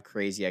have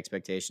crazy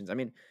expectations. I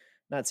mean,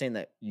 not saying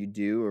that you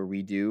do or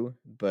we do,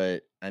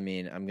 but I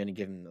mean, I'm gonna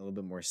give him a little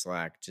bit more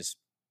slack just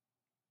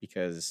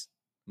because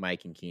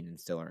Mike and Keenan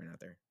still aren't out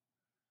there.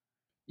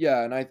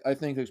 Yeah, and I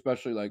think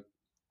especially like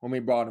when we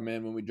brought him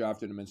in, when we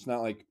drafted him, it's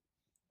not like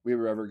we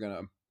were ever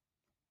gonna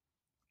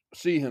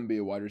see him be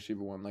a wide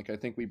receiver one. Like I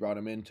think we brought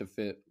him in to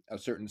fit a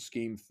certain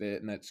scheme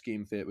fit, and that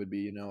scheme fit would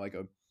be like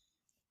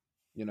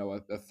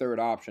a third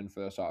option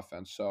for this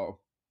offense. So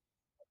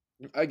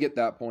I get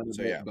that point of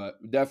So it, yeah. but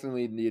we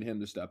definitely need him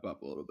to step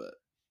up a little bit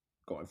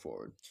going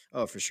forward.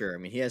 Oh, for sure. I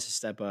mean, he has to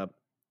step up.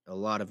 A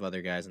lot of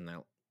other guys in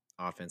that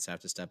offense have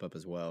to step up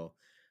as well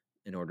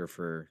in order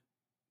for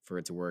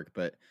it to work.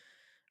 But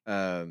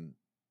um,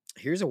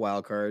 here's a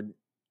wild card: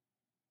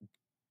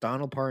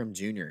 Donald Parham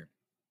Jr.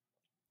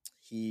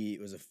 He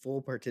was a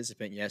full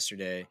participant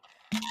yesterday,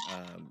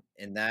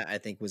 and that I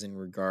think was in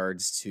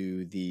regards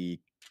to the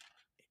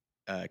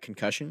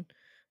concussion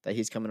that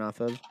he's coming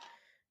off of.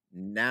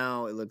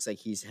 Now it looks like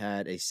he's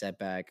had a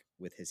setback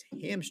with his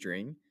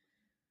hamstring.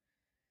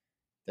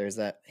 There's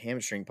that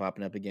hamstring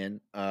popping up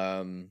again.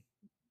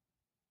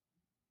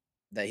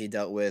 That he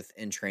dealt with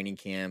in training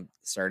camp,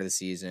 start of the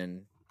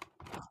season.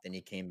 Then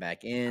he came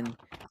back in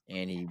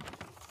and he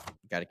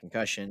got a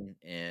concussion,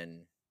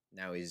 and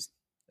now he's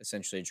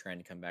essentially trying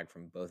to come back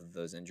from both of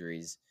those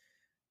injuries.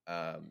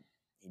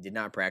 He did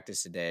not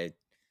practice today.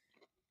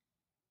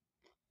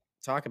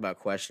 Talk about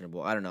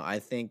questionable. I don't know. I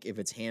think if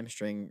it's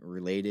hamstring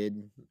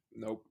related,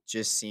 Nope.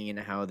 just seeing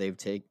how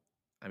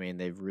I mean,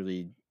 they've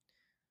really,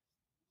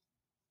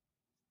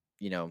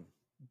 you know,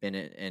 been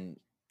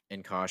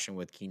in caution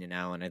with Keenan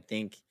Allen. I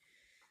think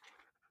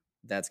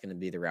that's going to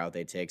be the route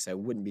they take. So I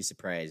wouldn't be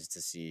surprised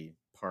to see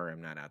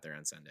Parham not out there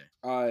on Sunday.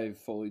 I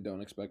fully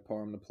don't expect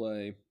Parham to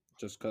play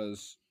just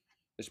because,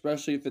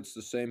 especially if it's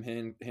the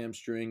same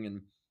hamstring,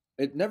 and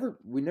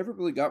we never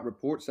really got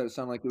reports that it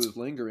sounded like it was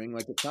lingering.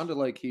 Like it sounded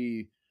like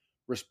he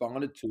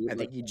responded to it. I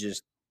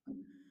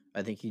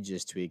think he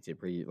just tweaked it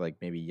pretty like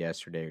maybe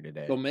yesterday or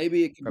today. So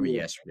maybe it could Probably be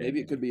yesterday. maybe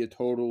it could be a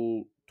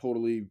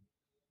totally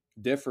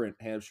different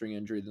hamstring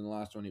injury than the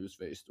last one he was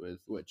faced with.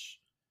 Which,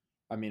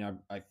 I mean,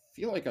 I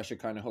feel like I should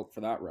kind of hope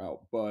for that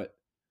route, but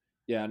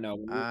yeah, no.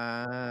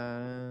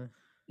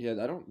 Yeah,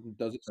 I don't.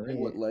 Does it say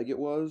what leg it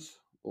was,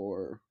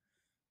 or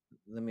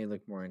let me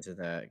look more into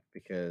that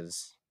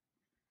because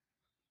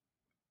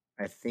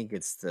I think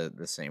it's the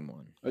same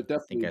one. it I think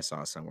definitely? I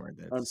saw somewhere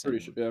that I'm pretty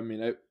sure. I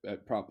mean,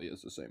 it probably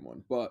is the same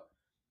one, but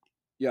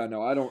yeah,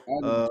 no, I don't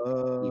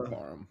see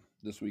Parham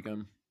this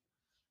weekend.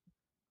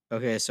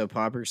 Okay, so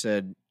Popper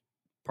said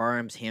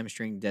Parham's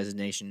hamstring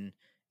designation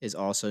is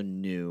also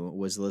new.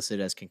 Was listed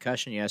as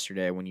concussion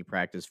yesterday when he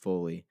practiced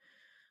fully.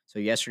 So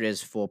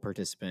yesterday's full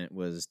participant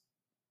was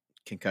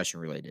concussion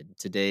related.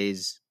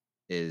 Today's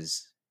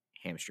is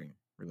hamstring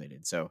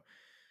related. So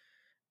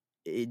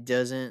it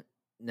doesn't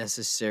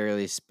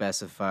necessarily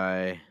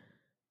specify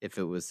if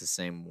it was the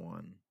same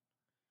one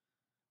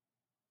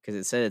because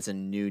it said it's a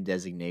new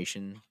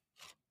designation.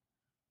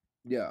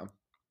 Yeah.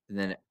 And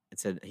then it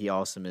said he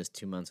also missed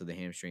 2 months with a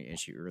hamstring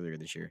issue earlier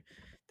this year.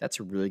 That's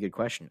a really good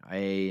question.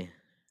 I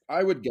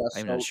would guess.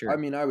 I'm so. not sure. I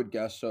mean, I would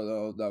guess so.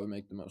 Though that would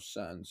make the most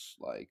sense.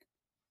 Like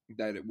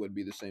that, it would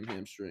be the same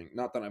hamstring.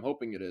 Not that I'm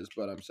hoping it is,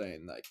 but I'm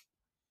saying like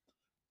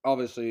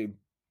obviously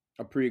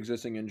a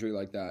pre-existing injury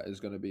like that is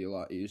going to be a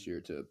lot easier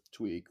to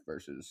tweak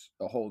versus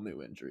a whole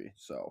new injury.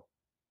 So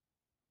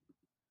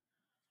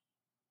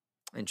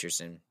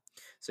Interesting.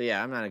 So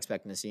yeah, I'm not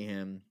expecting to see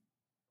him.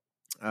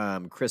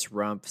 Chris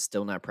Rump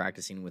still not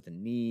practicing with a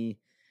knee.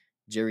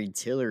 Jerry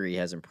Tillery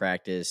hasn't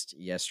practiced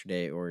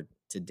yesterday or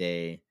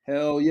today.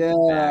 hell yeah,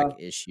 Back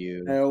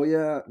issue. hell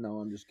yeah. No,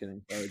 I'm just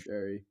kidding. Sorry,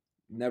 Jerry.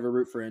 Never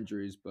root for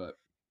injuries, but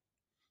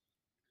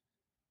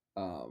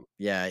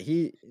Yeah,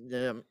 he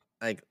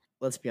like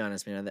let's be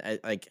honest, man.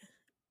 Like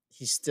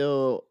he's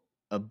still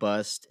a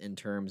bust in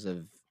terms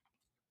of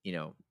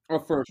a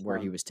first where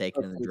round, he was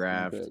taken in the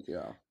draft. pick,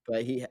 yeah.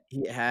 But he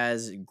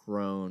has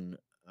grown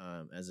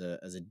as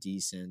a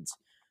decent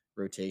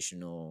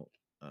rotational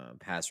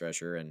pass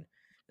rusher, and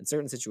in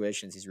certain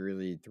situations he's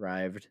really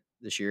thrived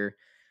this year.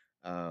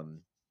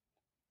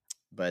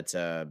 But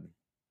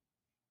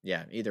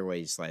yeah, either way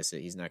you slice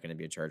it, he's not going to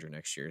be a Charger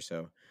next year.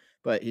 So,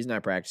 but he's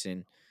not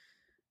practicing.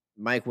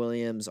 Mike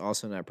Williams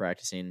also not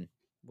practicing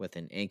with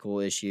an ankle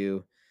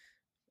issue.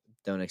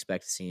 Don't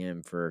expect to see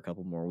him for a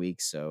couple more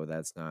weeks, so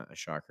that's not a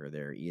shocker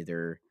there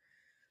either.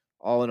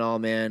 All in all,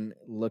 man,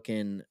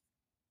 looking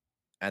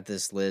at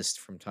this list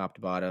from top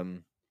to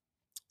bottom,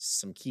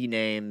 some key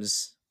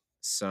names,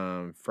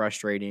 some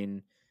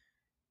frustrating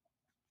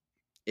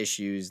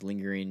issues,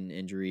 lingering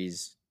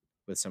injuries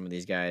with some of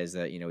these guys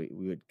that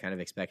we would kind of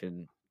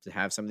expected to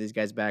have some of these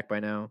guys back by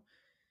now,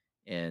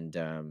 and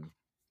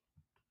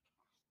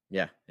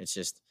yeah, it's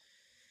just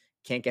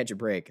can't catch a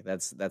break.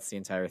 That's the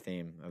entire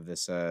theme of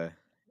this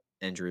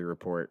injury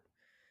report.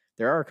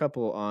 There are a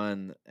couple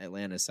on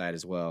Atlanta's side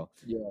as well.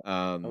 Yeah,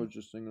 I was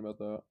just thinking about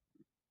that.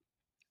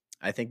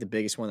 I think the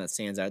biggest one that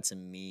stands out to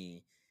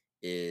me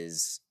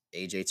is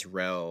AJ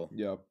Terrell.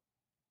 Yep.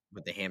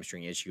 With the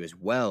hamstring issue as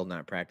well,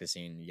 not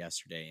practicing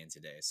yesterday and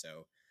today.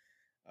 So,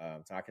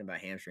 talking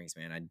about hamstrings,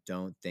 man, I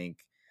don't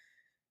think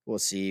we'll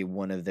see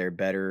one of their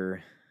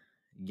better,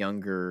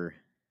 younger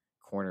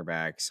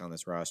cornerbacks on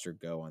this roster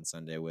go on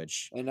Sunday,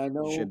 which and I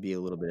know should be a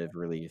little bit of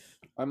relief.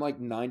 I'm like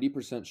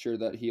 90% sure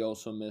that he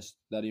also missed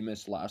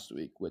last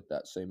week with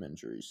that same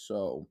injury.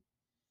 So,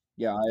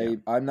 yeah,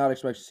 I'm not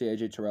expecting to see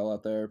AJ Terrell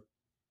out there,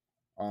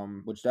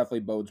 which definitely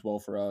bodes well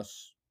for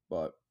us.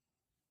 But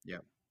yeah,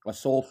 a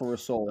soul for a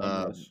soul,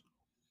 I guess.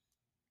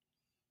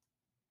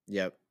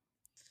 Yep.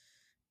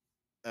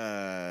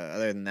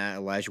 Other than that,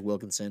 Elijah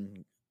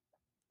Wilkinson,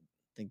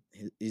 I think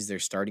he's their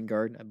starting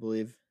guard, I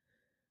believe.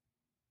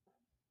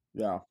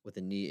 Yeah. With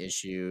a knee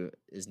issue,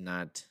 is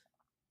not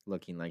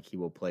looking like he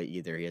will play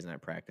either. He has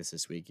not practiced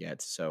this week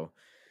yet. So,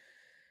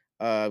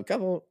 a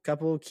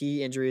couple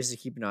key injuries to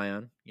keep an eye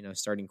on.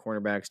 Starting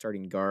cornerback,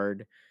 starting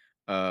guard.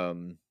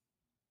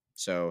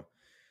 So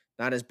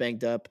not as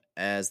banged up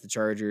as the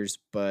Chargers,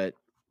 but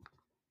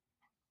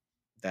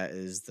that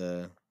is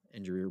the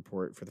injury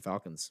report for the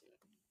Falcons.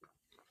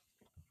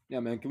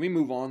 Yeah, man. Can we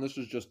move on? This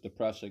is just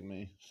depressing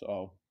me.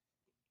 So,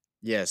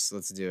 yes,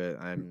 let's do it.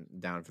 I'm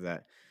down for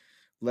that.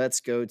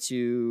 Let's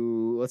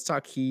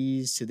talk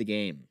keys to the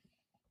game.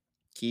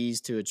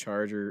 Keys to a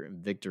Charger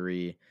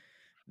victory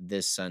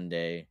this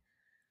Sunday.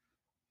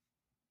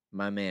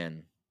 My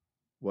man,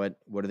 what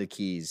are the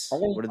keys?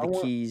 What are the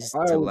keys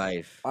to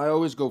life? I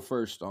always go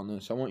first on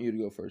this. I want you to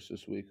go first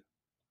this week.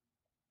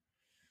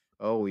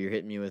 Oh, you're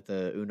hitting me with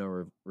a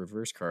Uno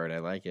reverse card. I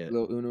like it.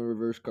 Little Uno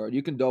reverse card.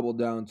 You can double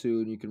down too,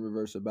 and you can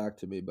reverse it back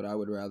to me. But I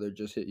would rather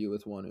just hit you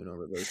with one Uno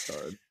reverse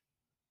card.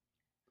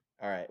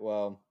 All right.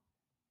 Well,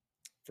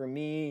 for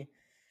me,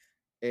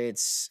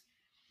 it's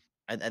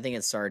I think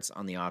it starts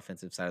on the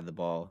offensive side of the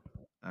ball.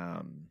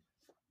 Um,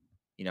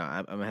 I'm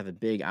gonna have a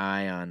big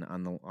eye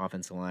on the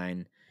offensive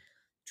line.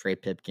 Trey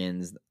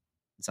Pipkins,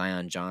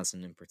 Zion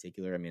Johnson in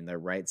particular. I mean, their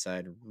right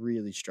side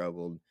really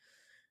struggled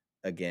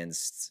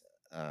against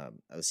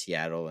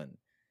Seattle. And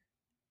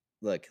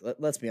look,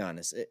 let's be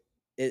honest.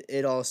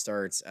 It all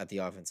starts at the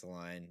offensive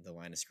line, the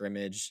line of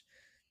scrimmage,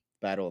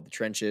 battle of the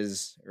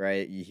trenches,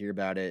 right? You hear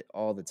about it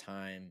all the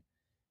time,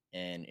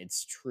 and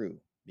it's true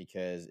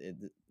because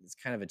it's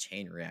kind of a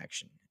chain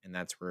reaction, and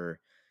that's where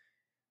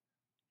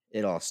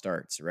it all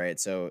starts, right?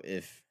 So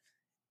if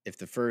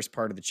the first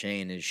part of the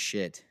chain is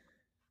shit,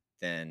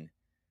 then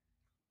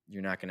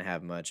you're not going to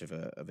have much of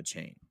a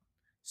chain.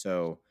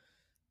 So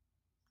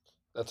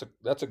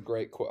That's a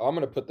great quote. I'm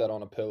gonna put that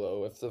on a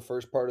pillow. If the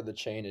first part of the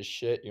chain is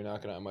shit, you're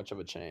not gonna have much of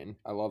a chain.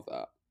 I love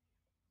that.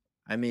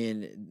 I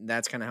mean,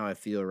 that's kind of how I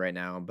feel right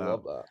now I love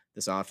about that.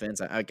 this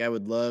offense. I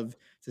would love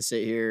to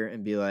sit here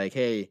and be like,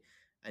 hey,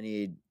 I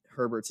need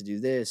Herbert to do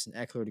this and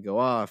Eckler to go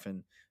off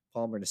and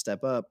Palmer to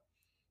step up.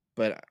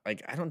 But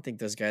like, I don't think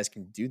those guys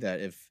can do that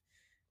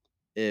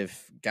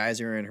if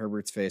guys are in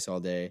Herbert's face all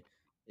day,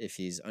 if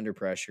he's under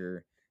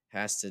pressure,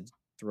 has to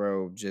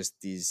throw just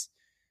these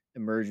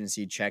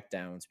emergency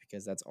checkdowns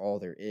because that's all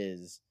there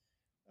is.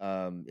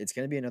 It's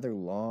going to be another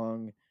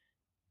long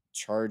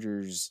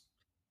Chargers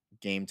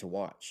game to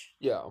watch,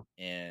 Yeah.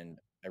 and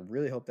I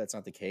really hope that's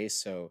not the case.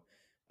 So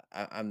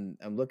I'm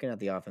looking at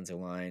the offensive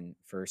line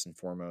first and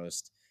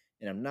foremost,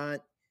 and I'm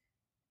not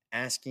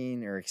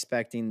asking or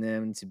expecting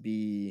them to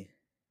be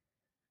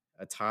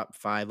a top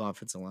 5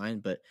 offensive line,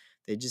 but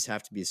they just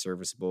have to be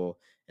serviceable,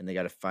 and they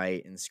got to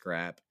fight and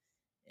scrap,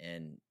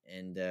 and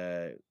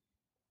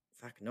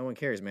fuck, no one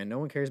cares, man. No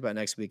one cares about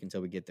next week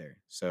until we get there.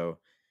 So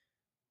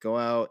go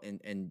out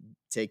and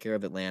take care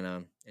of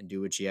Atlanta and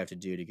do what you have to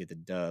do to get the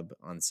dub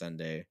on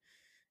Sunday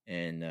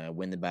and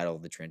win the battle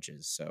of the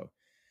trenches. So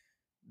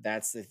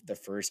that's the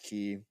first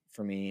key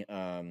for me.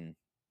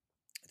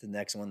 The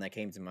next one that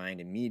came to mind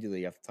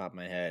immediately off the top of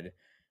my head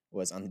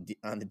was on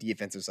the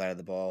defensive side of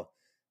the ball.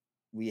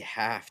 We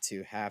have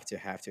to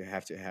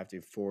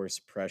force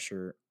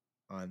pressure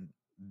on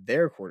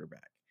their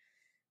quarterback.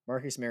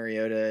 Marcus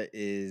Mariota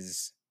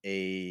is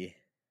a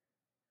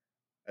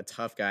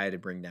tough guy to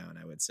bring down,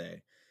 I would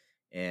say.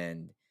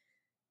 And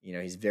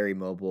he's very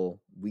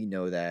mobile. We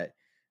know that.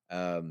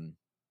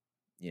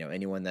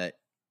 Anyone that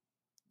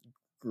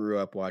grew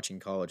up watching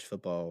college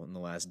football in the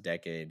last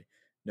decade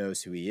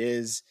knows who he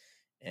is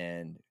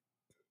and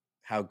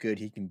how good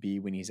he can be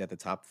when he's at the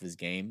top of his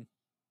game.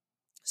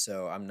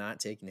 So I'm not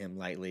taking him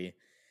lightly.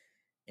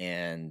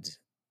 And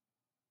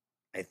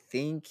I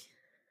think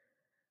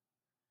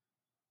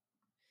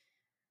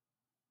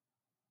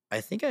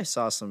I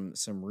saw some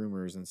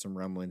rumors and some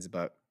rumblings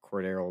about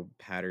Cordero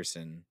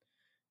Patterson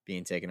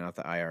being taken off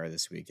the IR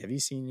this week. Have you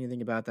seen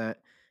anything about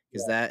that?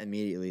 Because Yeah. that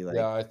immediately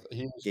Yeah,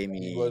 gave he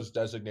me was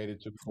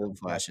designated to return cold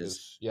to flashes.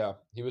 practice. Yeah,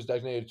 he was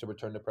designated to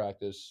return to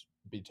practice,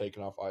 be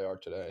taken off IR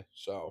today.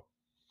 So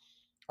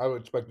I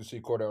would expect to see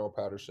Cordero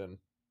Patterson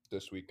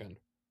this weekend.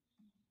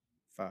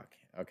 Fuck.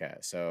 Okay,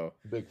 so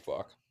Big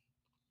fuck.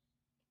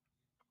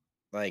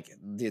 like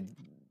the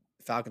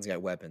Falcons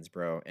got weapons,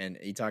 bro. And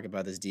you talk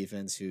about this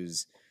defense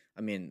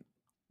I mean,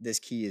 this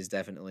key is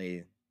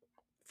definitely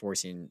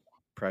forcing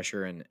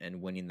pressure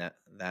and winning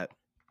that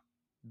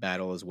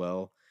battle as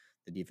well.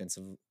 The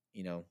defensive,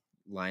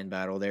 line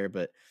battle there.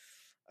 But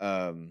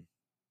um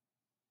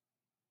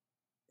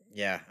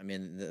yeah, I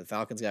mean the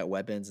Falcons got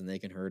weapons and they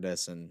can hurt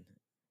us, and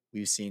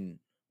we've seen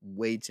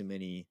way too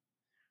many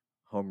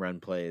home run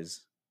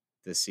plays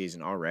this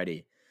season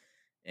already,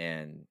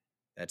 and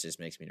that just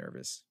makes me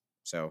nervous.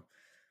 So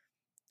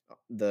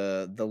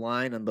the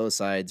line on both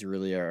sides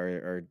really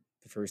are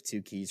the first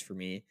two keys for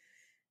me,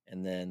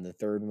 and then the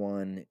third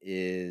one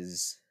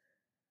is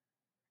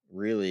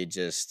really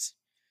just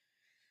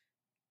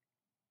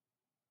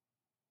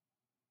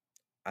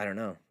I don't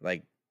know,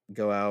 like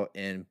go out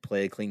and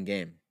play a clean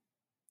game.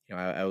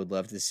 I would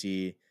love to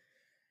see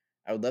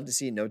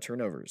no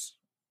turnovers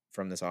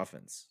from this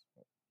offense.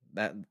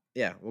 That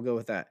Yeah, we'll go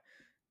with that.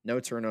 No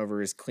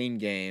turnovers, clean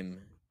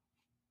game.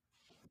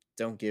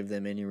 Don't give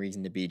them any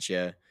reason to beat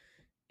you,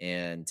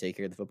 and take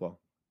care of the football.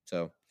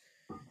 So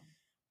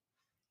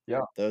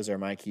Yeah. those are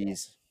my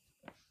keys.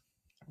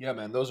 Yeah,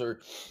 man, those are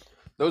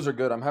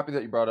good. I'm happy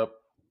that you brought up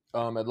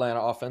Atlanta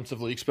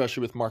offensively,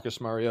 especially with Marcus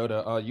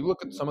Mariota. You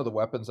look at some of the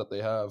weapons that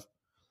they have.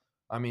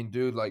 I mean,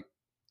 dude, like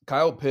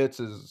Kyle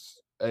Pitts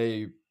is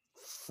a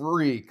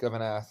freak of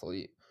an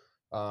athlete.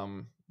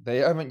 They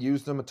haven't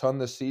used him a ton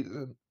this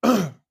season,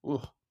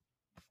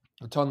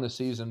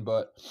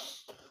 but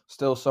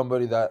still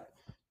somebody that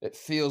it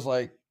feels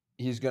like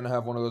he's going to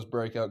have one of those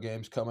breakout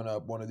games coming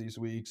up one of these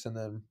weeks. And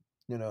then,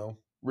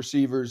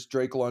 receivers,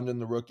 Drake London,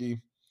 the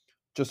rookie,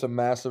 just a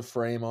massive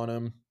frame on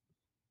him.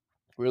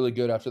 Really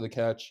good after the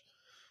catch.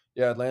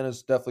 Yeah,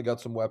 Atlanta's definitely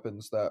got some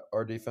weapons that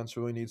our defense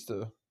really needs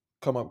to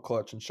come up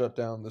clutch and shut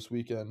down this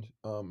weekend.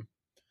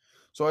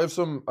 So I have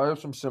some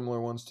similar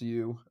ones to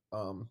you.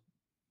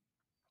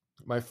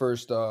 My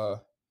first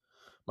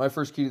my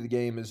first key to the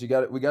game is we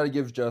got to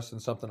give Justin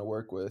something to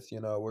work with.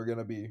 We're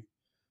gonna be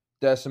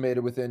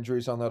decimated with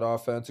injuries on that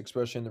offense,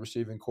 especially in the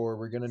receiving core.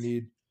 We're gonna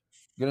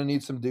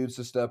need some dudes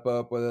to step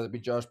up, whether it be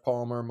Josh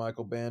Palmer,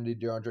 Michael Bandy,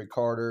 DeAndre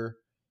Carter.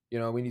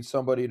 We need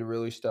somebody to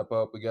really step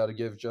up. We got to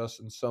give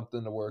Justin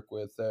something to work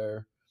with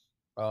there.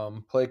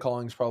 Play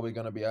calling is probably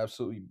going to be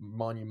absolutely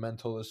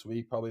monumental this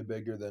week, probably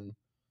bigger than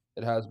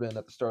it has been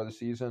at the start of the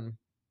season.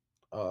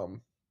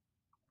 Um,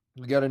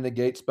 we got to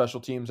negate special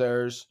teams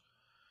errors.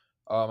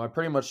 I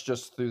pretty much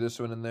just threw this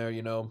one in there.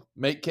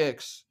 Make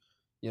kicks.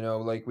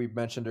 Like we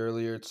mentioned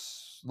earlier,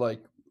 it's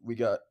like we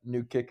got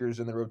new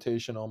kickers in the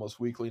rotation almost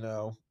weekly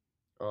now.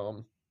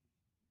 Um,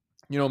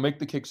 make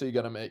the kicks that you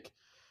got to make.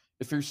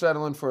 If you're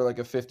settling for like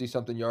a 50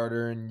 something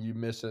yarder and you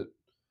miss it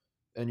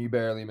and you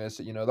barely miss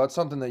it, that's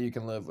something that you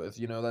can live with.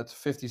 That's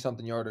 50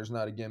 something yarder is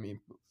not a gimme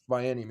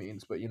by any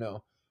means, but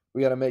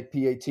we got to make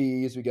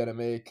PATs, we got to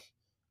make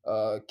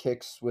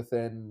kicks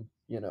within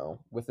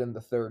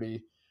the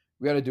 30.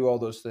 We got to do all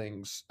those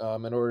things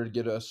in order to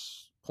get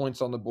us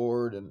points on the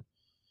board, and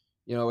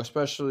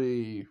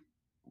especially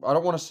I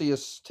don't want to see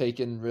us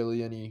taking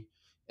really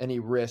any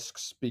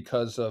risks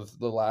because of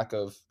the lack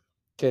of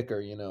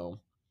kicker.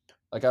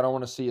 Like I don't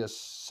want to see us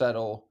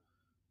settle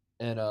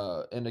in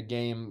a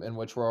game in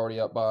which we're already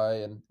up by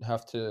and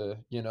have to,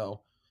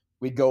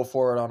 we go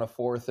for it on a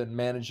fourth and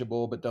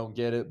manageable but don't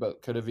get it,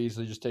 but could have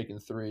easily just taken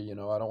three. I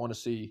don't want to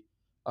see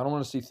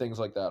things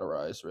like that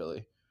arise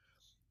really.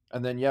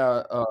 And then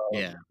Yeah.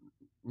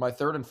 my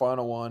third and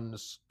final one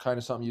is kind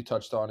of something you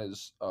touched on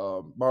is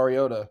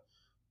Mariota,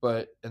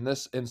 but in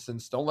this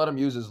instance, don't let him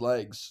use his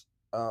legs.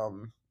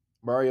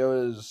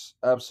 Mariota is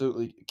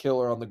absolutely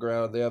killer on the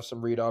ground. They have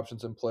some read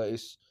options in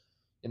place.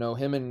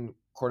 Him and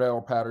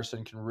Cordell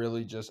Patterson can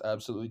really just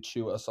absolutely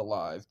chew us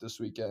alive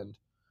this weekend.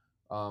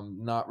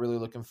 Not really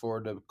looking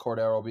forward to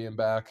Cordero being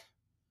back,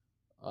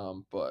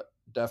 but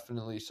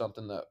definitely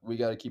something that we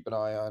got to keep an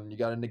eye on. You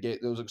got to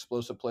negate those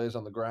explosive plays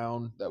on the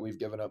ground that we've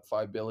given up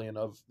 5 billion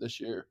of this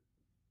year.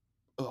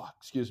 Oh,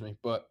 excuse me,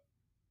 but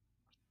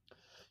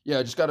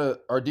yeah,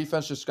 our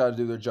defense just got to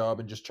do their job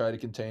and just try to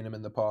contain him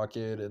in the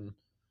pocket and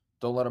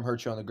don't let him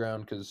hurt you on the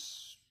ground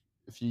because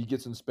if he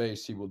gets in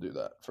space, he will do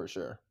that for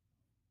sure.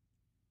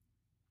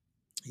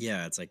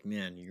 Yeah, it's like,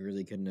 man, you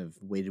really couldn't have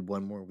waited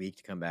one more week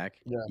to come back.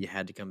 Yeah, You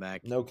had to come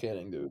back no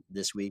kidding, dude.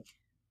 this week.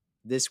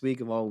 This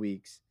week of all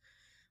weeks.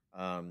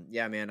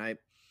 Yeah, man, I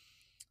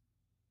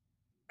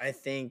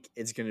think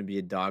it's gonna be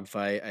a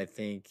dogfight. I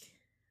think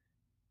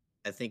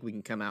we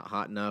can come out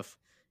hot enough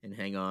and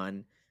hang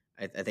on.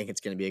 I think it's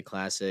gonna be a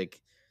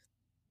classic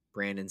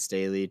Brandon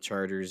Staley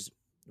Chargers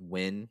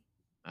win.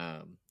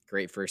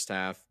 Great first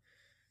half,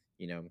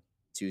 you know,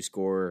 2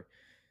 score,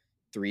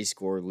 3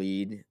 score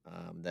lead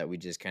that we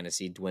just kind of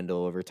see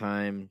dwindle over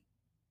time.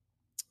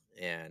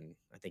 And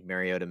I think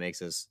Mariota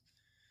makes us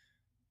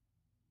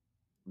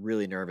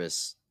really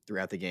nervous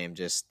throughout the game,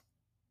 just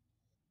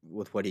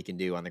with what he can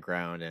do on the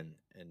ground. And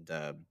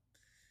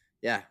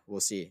yeah,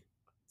 we'll see.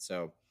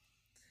 So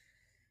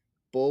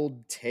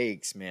bold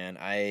takes, man.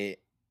 I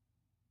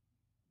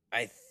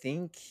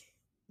think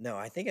no,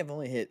 I think I've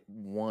only hit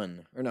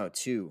one or no,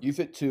 two You've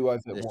hit two.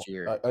 I've hit this one.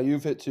 year.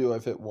 You've hit two.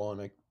 I've hit one.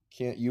 I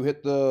can't. You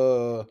hit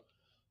the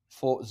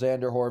full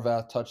Xander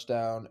Horvath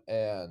touchdown,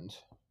 and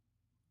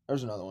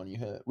there's another one you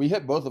hit. We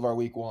hit both of our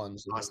week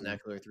ones. Austin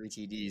Eckler, 3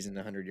 TDs and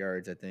 100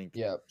 yards, I think.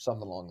 Yeah,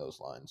 something along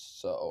those lines.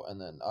 So, and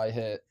then I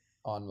hit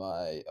on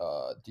my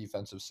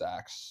defensive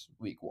sacks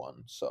week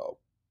one. So,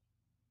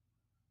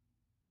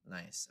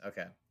 Nice.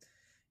 Okay.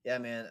 Yeah,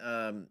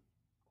 man.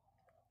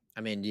 I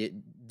mean, do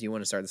you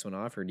want to start this one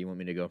off, or do you want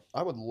me to go?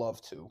 I would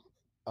love to.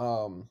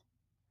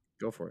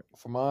 Go for it.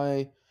 For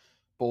my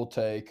bold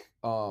take,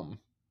 I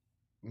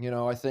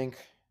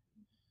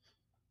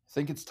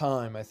think it's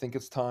time. I think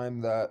it's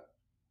time that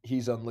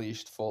he's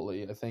unleashed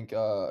fully. I think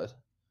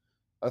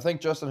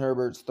Justin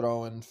Herbert's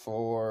throwing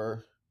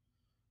for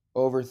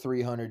over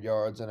 300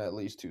 yards and at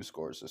least 2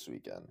 scores this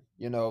weekend.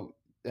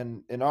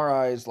 In our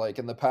eyes, like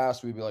in the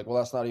past, we'd be like, well,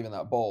 that's not even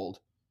that bold.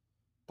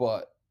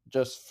 But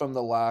just from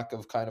the lack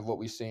of kind of what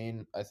we've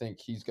seen, I think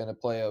he's going to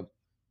play a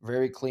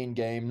very clean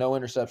game, no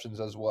interceptions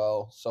as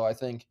well. So I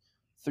think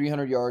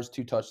 300 yards,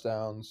 2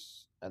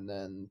 touchdowns, and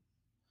then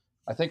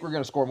I think we're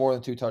going to score more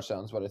than 2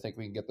 touchdowns, but I think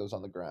we can get those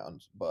on the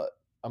ground. But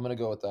I'm going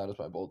to go with that as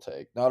my bold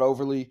take. Not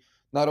overly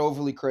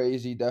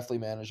crazy, definitely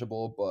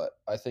manageable, but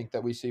I think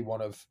that we see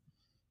one of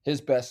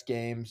his best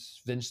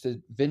games,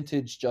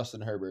 vintage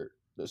Justin Herbert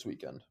this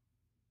weekend,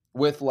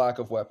 with lack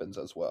of weapons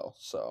as well.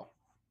 So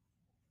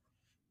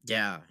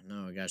Yeah.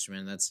 No, gosh,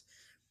 man, that's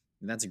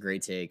a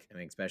great take. I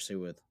mean, especially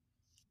with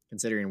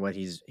considering what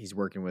he's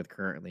working with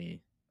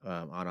currently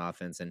on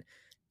offense. And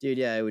dude,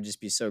 yeah, it would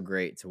just be so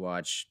great to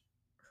watch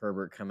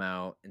Herbert come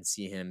out and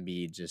see him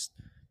be just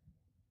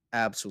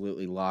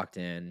absolutely locked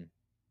in.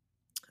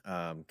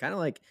 Kind of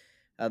like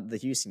the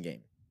Houston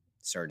game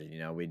started.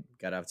 We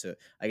got off to.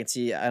 I can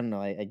see. I don't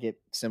know. I get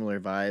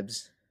similar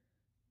vibes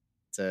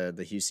to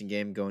the Houston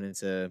game going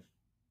into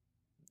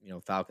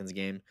Falcons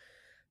game.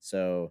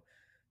 So,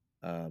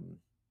 I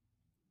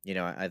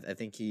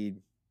think he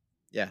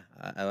Yeah,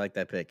 I like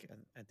that pick.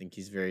 I think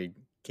he's very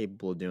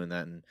capable of doing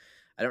that. And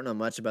I don't know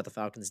much about the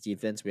Falcons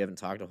defense. We haven't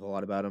talked a whole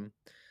lot about them.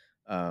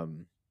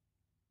 Um,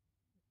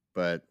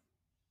 but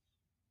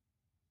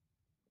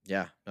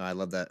yeah, no, I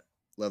love that.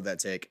 Love that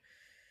take.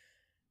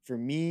 For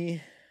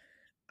me,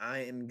 I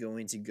am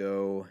going to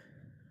go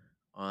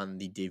on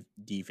the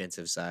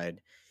defensive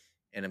side,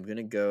 and I'm going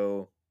to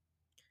go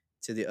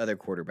to the other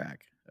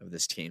quarterback of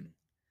this team,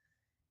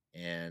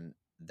 and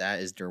that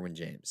is Derwin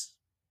James.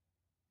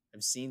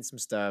 I've seen some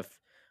stuff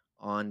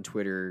on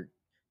Twitter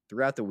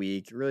throughout the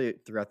week, really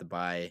throughout the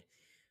bye,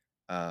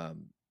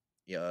 um,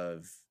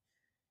 of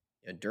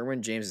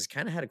Derwin James has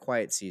kind of had a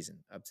quiet season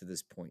up to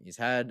this point. He's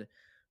had a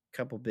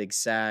couple big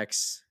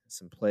sacks,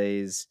 some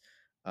plays,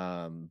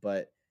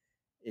 but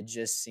it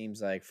just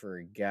seems like for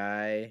a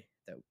guy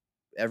that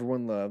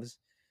everyone loves,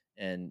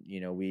 and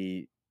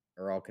we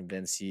are all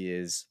convinced he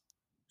is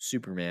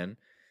Superman.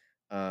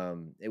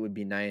 It would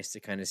be nice to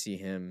kind of see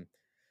him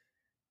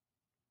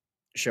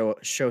show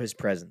his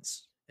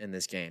presence in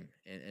this game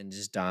and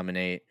just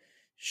dominate,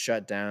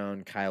 shut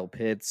down Kyle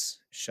Pitts,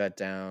 shut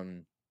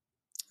down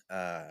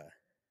uh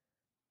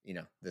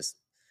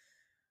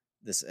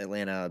this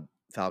Atlanta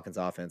Falcons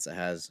offense that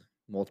has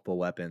multiple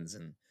weapons.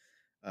 And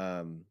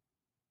um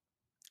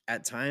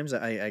at times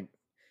I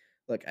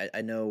look,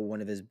 I know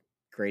one of his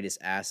greatest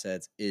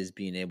assets is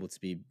being able to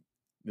be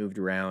moved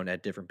around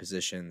at different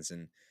positions,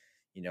 and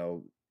you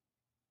know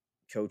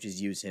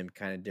coaches use him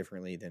kind of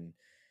differently than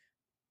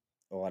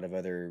a lot of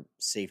other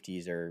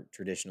safeties are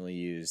traditionally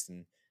used,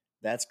 and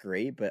that's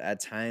great. But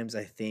at times,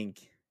 I think,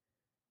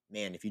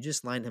 man, if you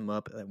just line him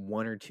up at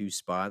one or two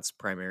spots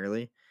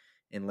primarily,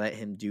 and let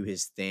him do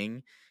his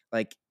thing,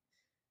 like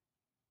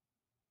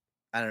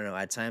I don't know.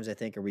 At times, I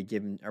think are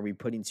we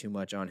putting too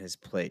much on his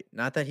plate?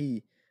 Not that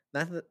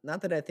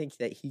I think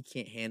that he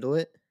can't handle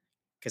it,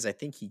 because I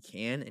think he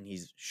can, and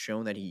he's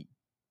shown that he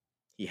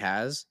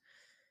has.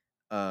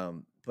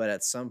 But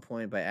at some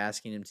point, by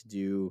asking him to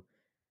do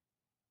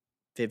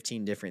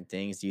 15 different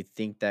things, do you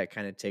think that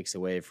kind of takes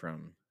away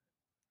from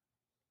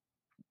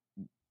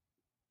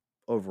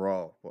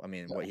overall, I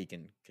mean, Yeah. what he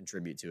can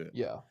contribute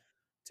Yeah.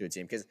 to a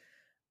team? Because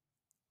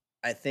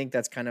I think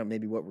that's kind of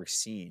maybe what we're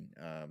seeing,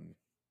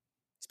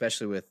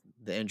 especially with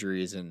the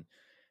injuries and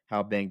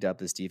how banged up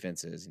this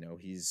defense is.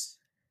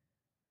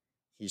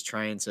 He's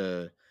trying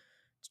to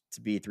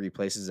be three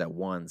places at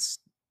once,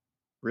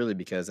 really,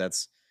 because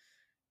that's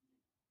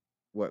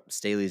what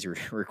Staley's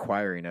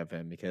requiring of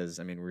him. Because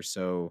I mean, we're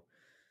so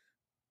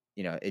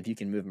if you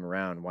can move him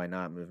around, why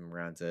not move him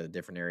around to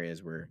different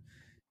areas where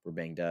we're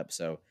banged up?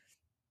 So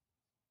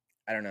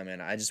I don't know, man.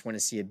 I just want to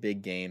see a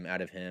big game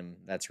out of him.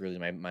 That's really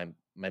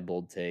my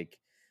bold take.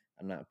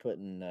 I'm not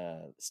putting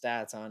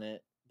stats on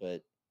it,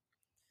 but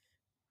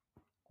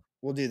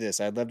we'll do this.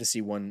 I'd love to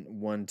see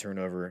one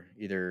turnover,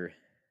 either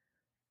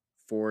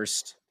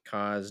forced,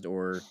 caused,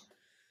 or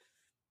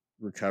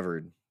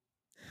recovered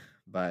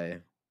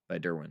by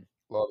Derwin.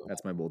 Love it.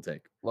 That's my bold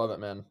take. Love it,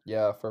 man.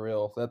 Yeah, for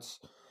real. That's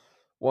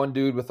one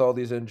dude with all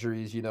these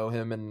injuries.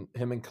 Him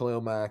and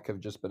Khalil Mack have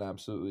just been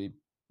absolutely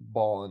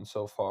balling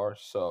so far.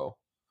 So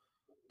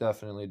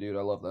definitely, dude.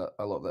 I love that.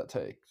 I love that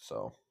take.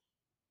 So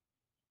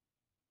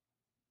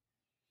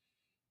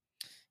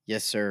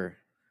Yes, sir.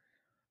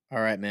 All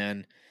right,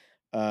 man.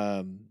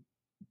 Um,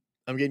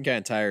 I'm getting kind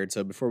of tired,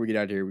 so before we get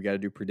out of here, we got to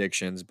do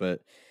predictions.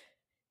 But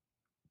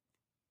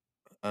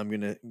I'm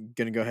gonna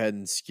go ahead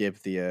and skip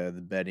the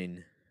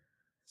betting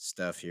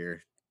stuff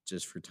here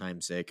just for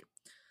time's sake.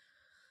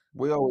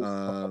 we always fuck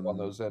up on Um,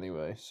 those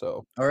anyway.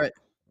 So all right.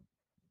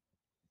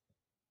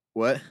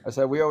 What? I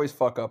said we always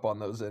fuck up on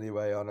those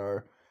anyway on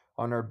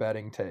our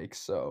betting takes.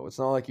 So it's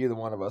not like either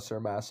one of us are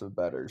massive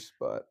betters,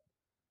 but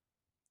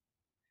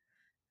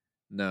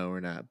No, we're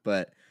not.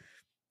 But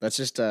let's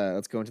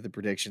go into the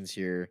predictions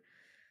here.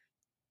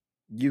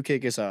 You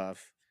kick us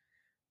off.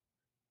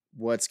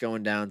 What's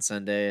going down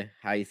Sunday?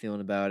 How you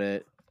feeling about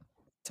it?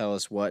 Tell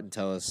us what and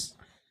tell us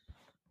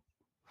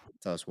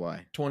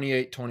why.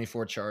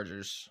 28-24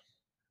 Chargers.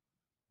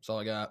 That's all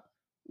I got.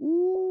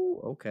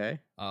 Ooh, okay.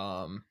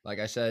 Like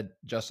I said,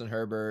 Justin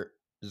Herbert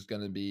is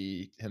going to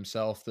be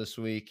himself this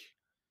week.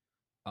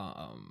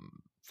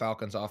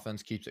 Falcons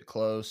offense keeps it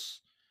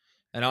close.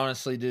 And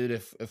honestly, dude,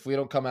 if we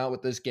don't come out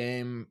with this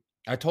game,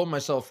 I told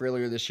myself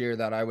earlier this year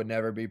that I would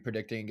never be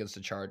predicting against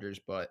the Chargers,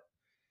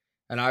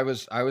 and I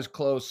was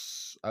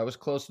close. I was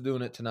close to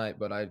doing it tonight,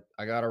 but I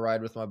got to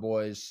ride with my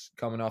boys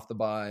coming off the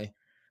bye.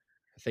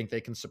 I think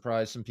they can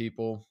surprise some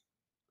people.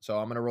 So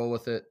I'm going to roll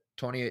with it.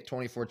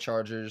 28-24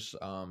 Chargers.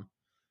 I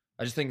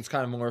just think it's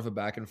kind of more of a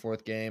back and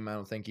forth game. I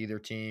don't think either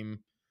team.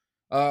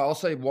 I'll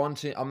say one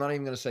team. I'm not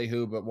even going to say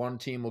who, but one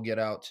team will get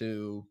out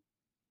to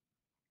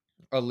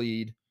a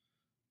lead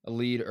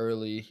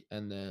early,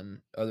 and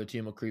then other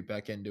team will creep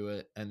back into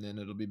it, and then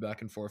it'll be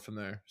back and forth from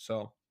there.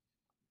 So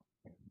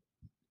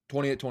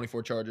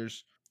 28-24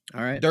 Chargers.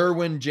 All right.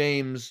 Derwin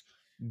James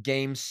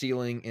game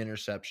sealing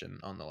interception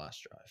on the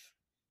last drive.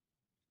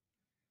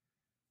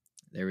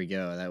 There we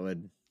go. That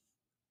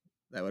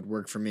would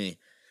work for me.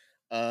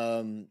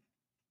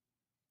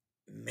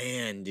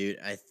 Man, dude,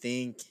 I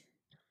think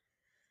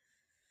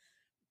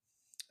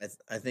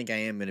I think I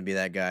am going to be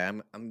that guy.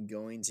 I'm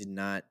going to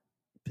not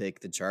pick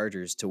the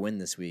Chargers to win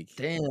this week,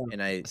 Damn.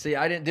 and I See,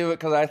 I didn't do it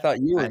because I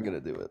thought you were I'm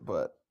gonna do it,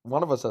 but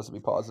one of us has to be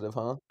positive,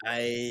 huh?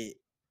 I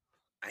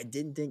I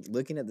didn't think,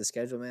 looking at the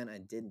schedule, man, I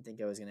didn't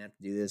think I was gonna have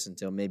to do this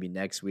until maybe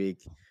next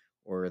week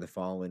or the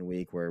following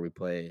week where we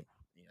play,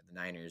 the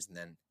Niners and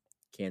then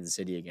Kansas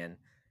City again.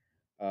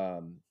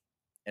 Um,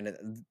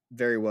 and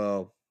very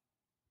well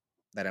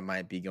that I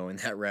might be going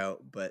that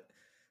route, but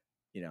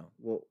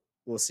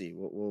we'll see.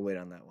 We'll wait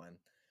on that one.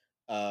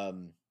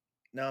 Um,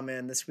 no,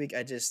 man, this week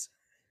I just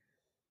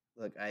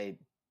look.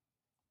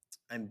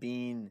 I'm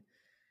being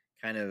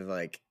kind of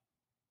like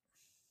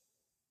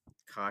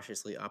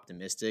cautiously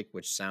optimistic,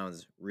 which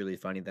sounds really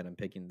funny that I'm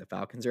picking the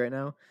Falcons right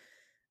now.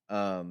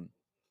 Um,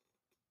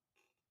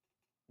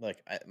 Look,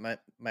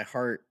 my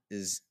heart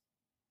is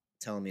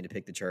telling me to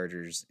pick the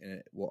Chargers, and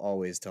it will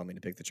always tell me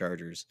to pick the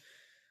Chargers.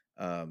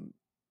 Um,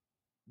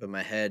 but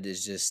my head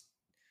is just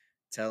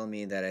telling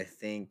me that I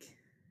think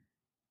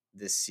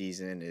this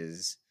season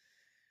is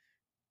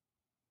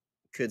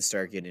could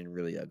start getting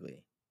really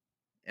ugly,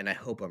 and I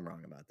hope I'm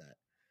wrong about that.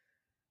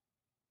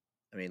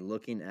 I mean,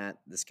 looking at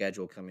the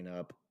schedule coming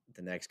up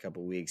the next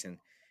couple weeks, and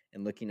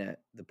looking at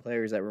the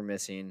players that we're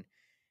missing,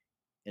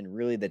 and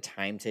really the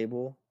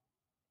timetable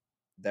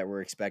that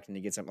we're expecting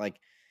to get some like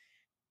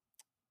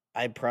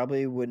I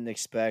probably wouldn't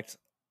expect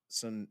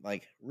some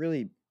like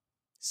really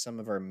some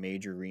of our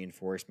major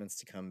reinforcements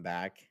to come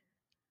back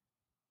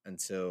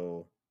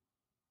until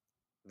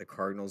the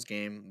Cardinals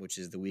game, which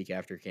is the week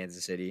after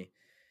Kansas City,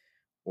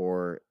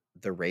 or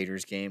the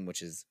Raiders game,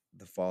 which is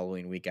the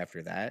following week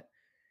after that.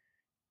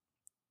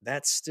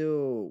 That's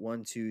still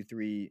one, two,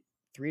 three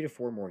to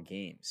four more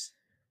games.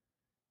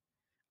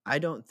 I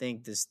don't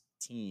think this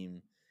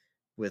team,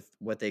 with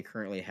what they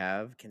currently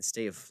have, can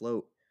stay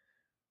afloat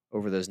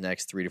over those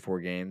next 3 to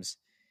 4 games,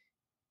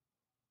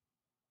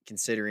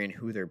 considering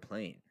who they're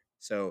playing.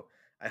 So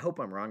I hope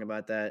I'm wrong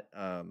about that.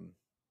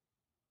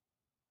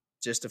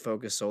 Just to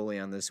focus solely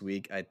on this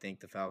week, I think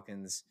the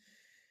Falcons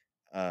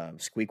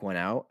squeak one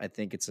out. I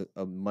think it's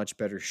a much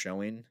better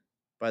showing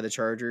by the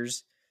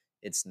Chargers.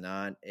 It's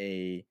not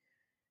a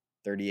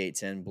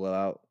 38-10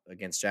 blowout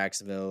against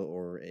Jacksonville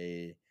or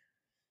I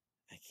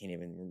can't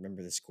even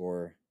remember the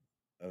score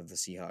of the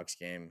Seahawks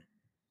game.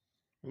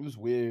 It was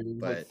weird. It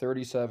was like But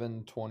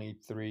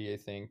 37-23, I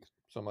think,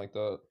 something like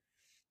that.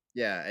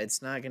 yeah,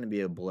 it's not going to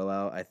be a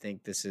blowout. I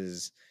think this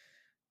is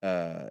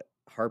a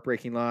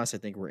heartbreaking loss. I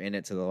think we're in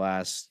it to the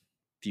last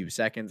few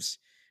seconds.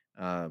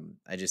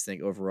 I just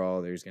think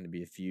overall there's going to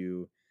be a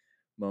few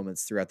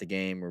moments throughout the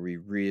game where we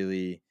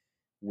really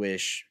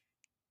wish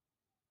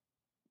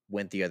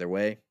went the other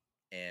way,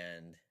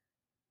 and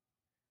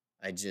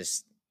I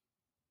just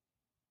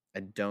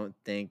I don't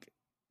think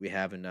we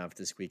have enough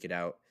to squeak it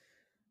out.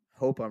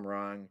 Hope I'm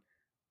wrong.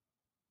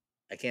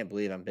 I can't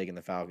believe I'm picking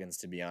the Falcons,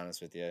 to be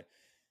honest with you,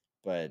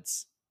 but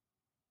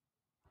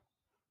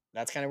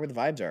that's kind of where the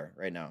vibes are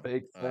right now.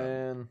 Fake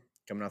fan.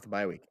 Coming off the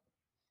bye week.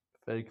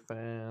 Fake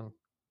fan.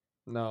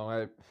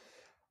 No,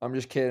 I'm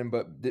just kidding,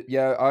 but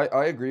yeah,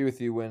 I agree with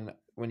you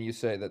when you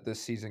say that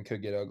this season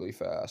could get ugly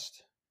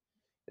fast.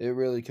 It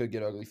really could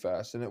get ugly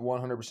fast, and it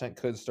 100%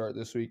 could start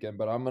this weekend.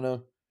 But I'm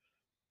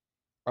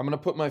gonna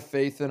put my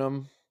faith in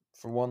them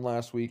for one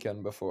last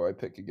weekend before I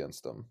pick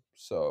against them.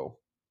 So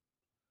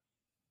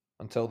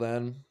until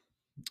then,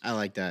 I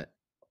like that.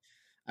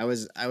 I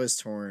was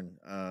torn.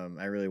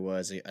 I really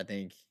was. I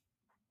think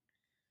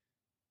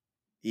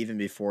even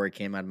before it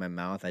came out of my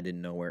mouth, I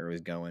didn't know where it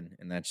was going,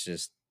 and that's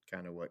just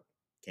kind of what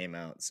came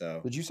out.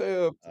 So did you say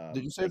a it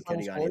could final have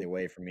gone score? either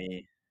way for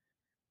me.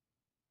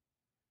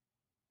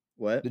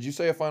 What? Did you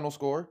say a final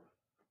score?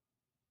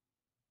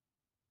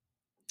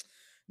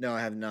 No,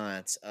 I have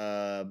not.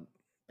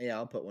 Yeah,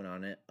 I'll put one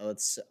on it.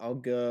 I'll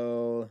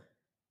go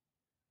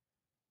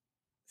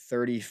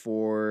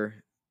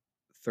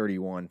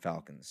 34-31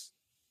 Falcons.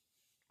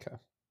 Okay,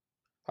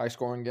 high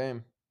scoring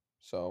game.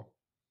 So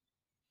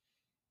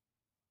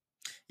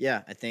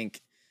Yeah, I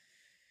think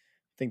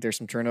there's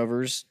some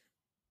turnovers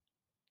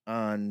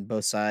on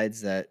both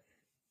sides that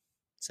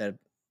set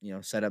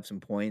up some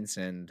points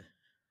and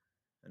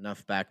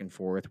enough back and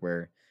forth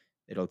where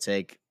it'll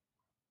take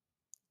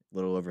a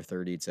little over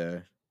 30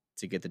 to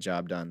get the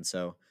job done.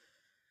 So,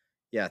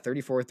 yeah,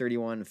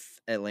 34-31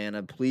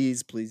 Atlanta.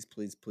 Please, please,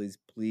 please, please,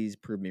 please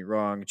prove me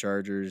wrong,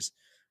 Chargers.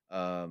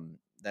 That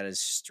is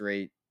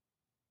straight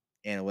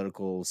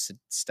analytical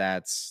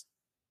stats,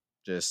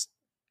 just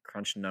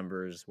crunching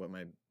numbers, what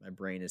my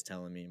brain is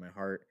telling me. My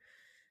heart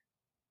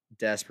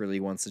desperately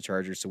wants the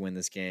Chargers to win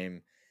this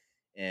game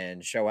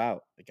and show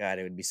out. God,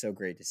 it would be so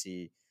great to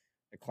see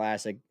a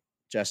classic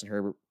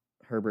Justin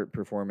Herbert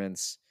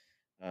performance,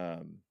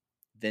 um,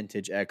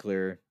 vintage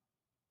Eckler,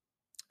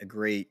 a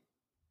great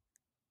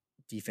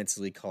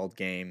defensively called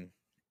game,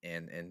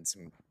 and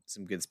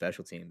some good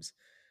special teams.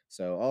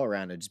 So all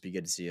around, it'd just be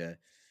good to see a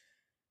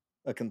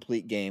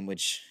complete game,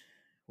 which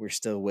we're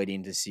still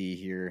waiting to see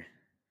here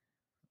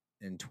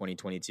in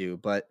 2022.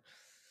 But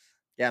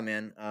yeah,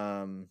 man.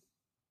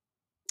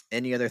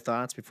 Any other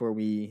thoughts before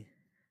we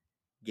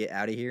get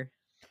out of here?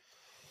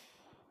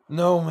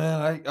 No,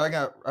 man, I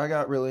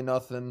got really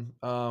nothing.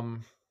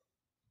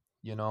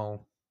 You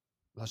know,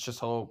 let's just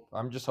hope.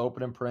 I'm just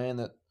hoping and praying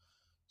that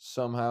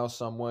somehow,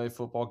 some way,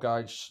 football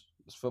gods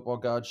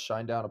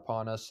shine down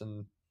upon us,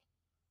 and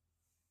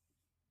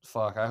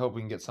fuck, I hope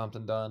we can get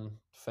something done,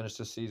 finish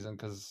this season,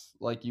 because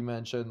like you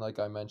mentioned, like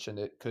I mentioned,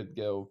 it could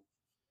go.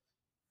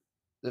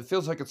 It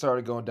feels like it's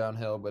already going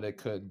downhill, but it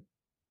could.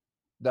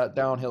 That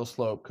downhill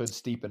slope could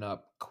steepen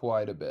up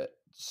quite a bit.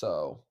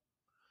 So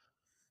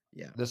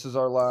Yeah. this is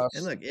our And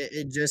last. look,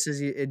 it just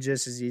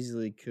as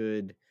easily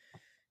could,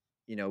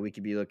 we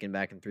could be looking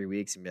back in 3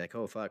 weeks and be like,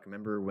 oh fuck,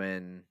 remember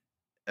when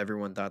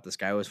everyone thought the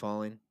sky was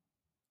falling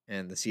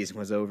and the season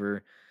was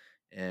over,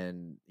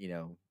 and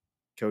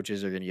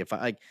coaches are going to get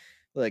fired. Like,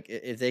 look,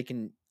 if they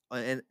can,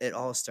 and it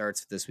all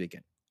starts this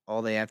weekend.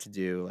 All they have to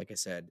do, like I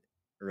said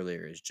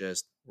earlier, is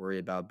just worry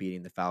about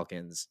beating the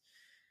Falcons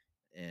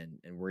and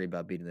worry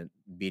about beating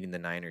the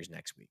Niners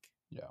next week.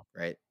 Yeah.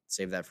 Right?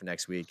 Save that for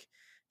next week.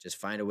 Just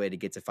find a way to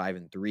get to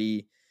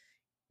 5-3,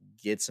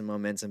 get some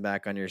momentum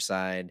back on your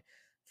side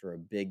for a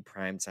big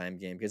primetime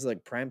game. Because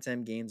look,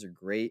 primetime games are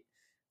great,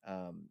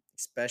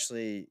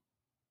 especially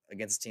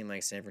against a team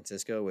like San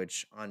Francisco,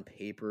 which on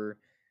paper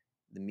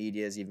the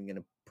media is even going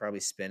to probably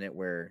spin it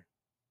where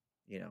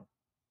you know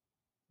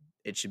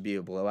it should be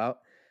a blowout.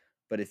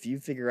 But if you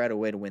figure out a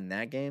way to win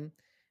that game,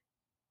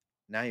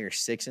 now you're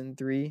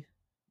 6-3.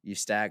 You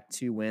stack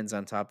 2 wins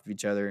on top of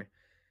each other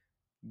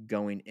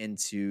going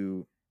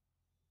into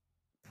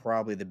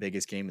probably the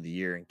biggest game of the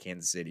year in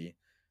Kansas City,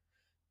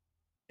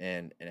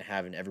 and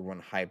having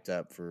everyone hyped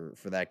up for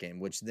that game,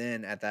 which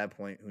then at that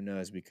point, who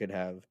knows, we could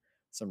have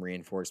some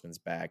reinforcements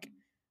back.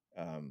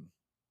 Um,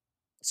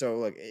 so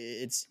look,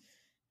 it's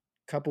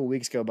a couple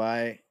weeks go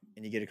by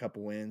and you get a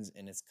couple wins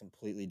and it's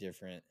completely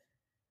different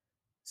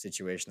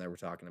situation that we're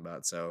talking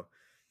about. So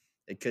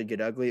it could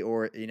get ugly,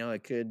 or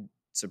it could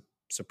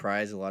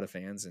surprise a lot of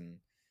fans and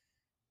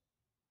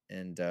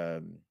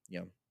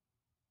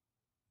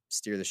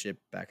steer the ship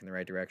back in the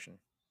right direction.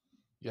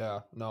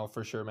 Yeah, no,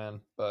 for sure,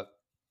 man. But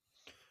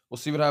we'll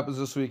see what happens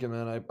this weekend,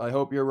 man. I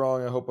hope you're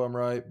wrong. I hope I'm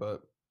right,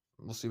 but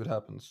we'll see what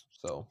happens.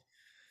 So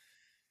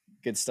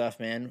Good stuff,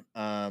 man.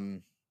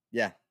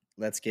 Yeah,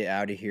 let's get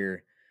out of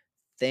here.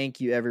 Thank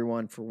you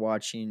everyone for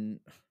listening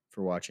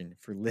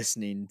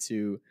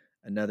to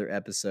another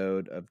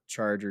episode of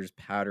Chargers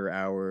Powder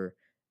Hour,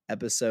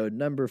 episode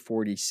number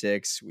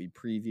 46. We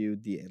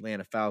previewed the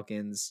Atlanta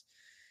Falcons.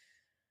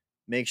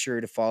 Make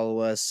sure to follow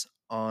us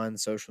on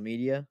social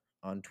media,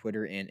 on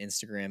Twitter and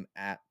Instagram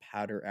at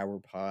Powder Hour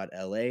Pod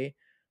LA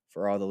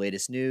for all the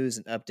latest news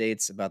and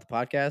updates about the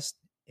podcast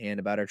and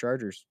about our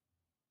Chargers.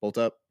 Bolt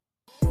up.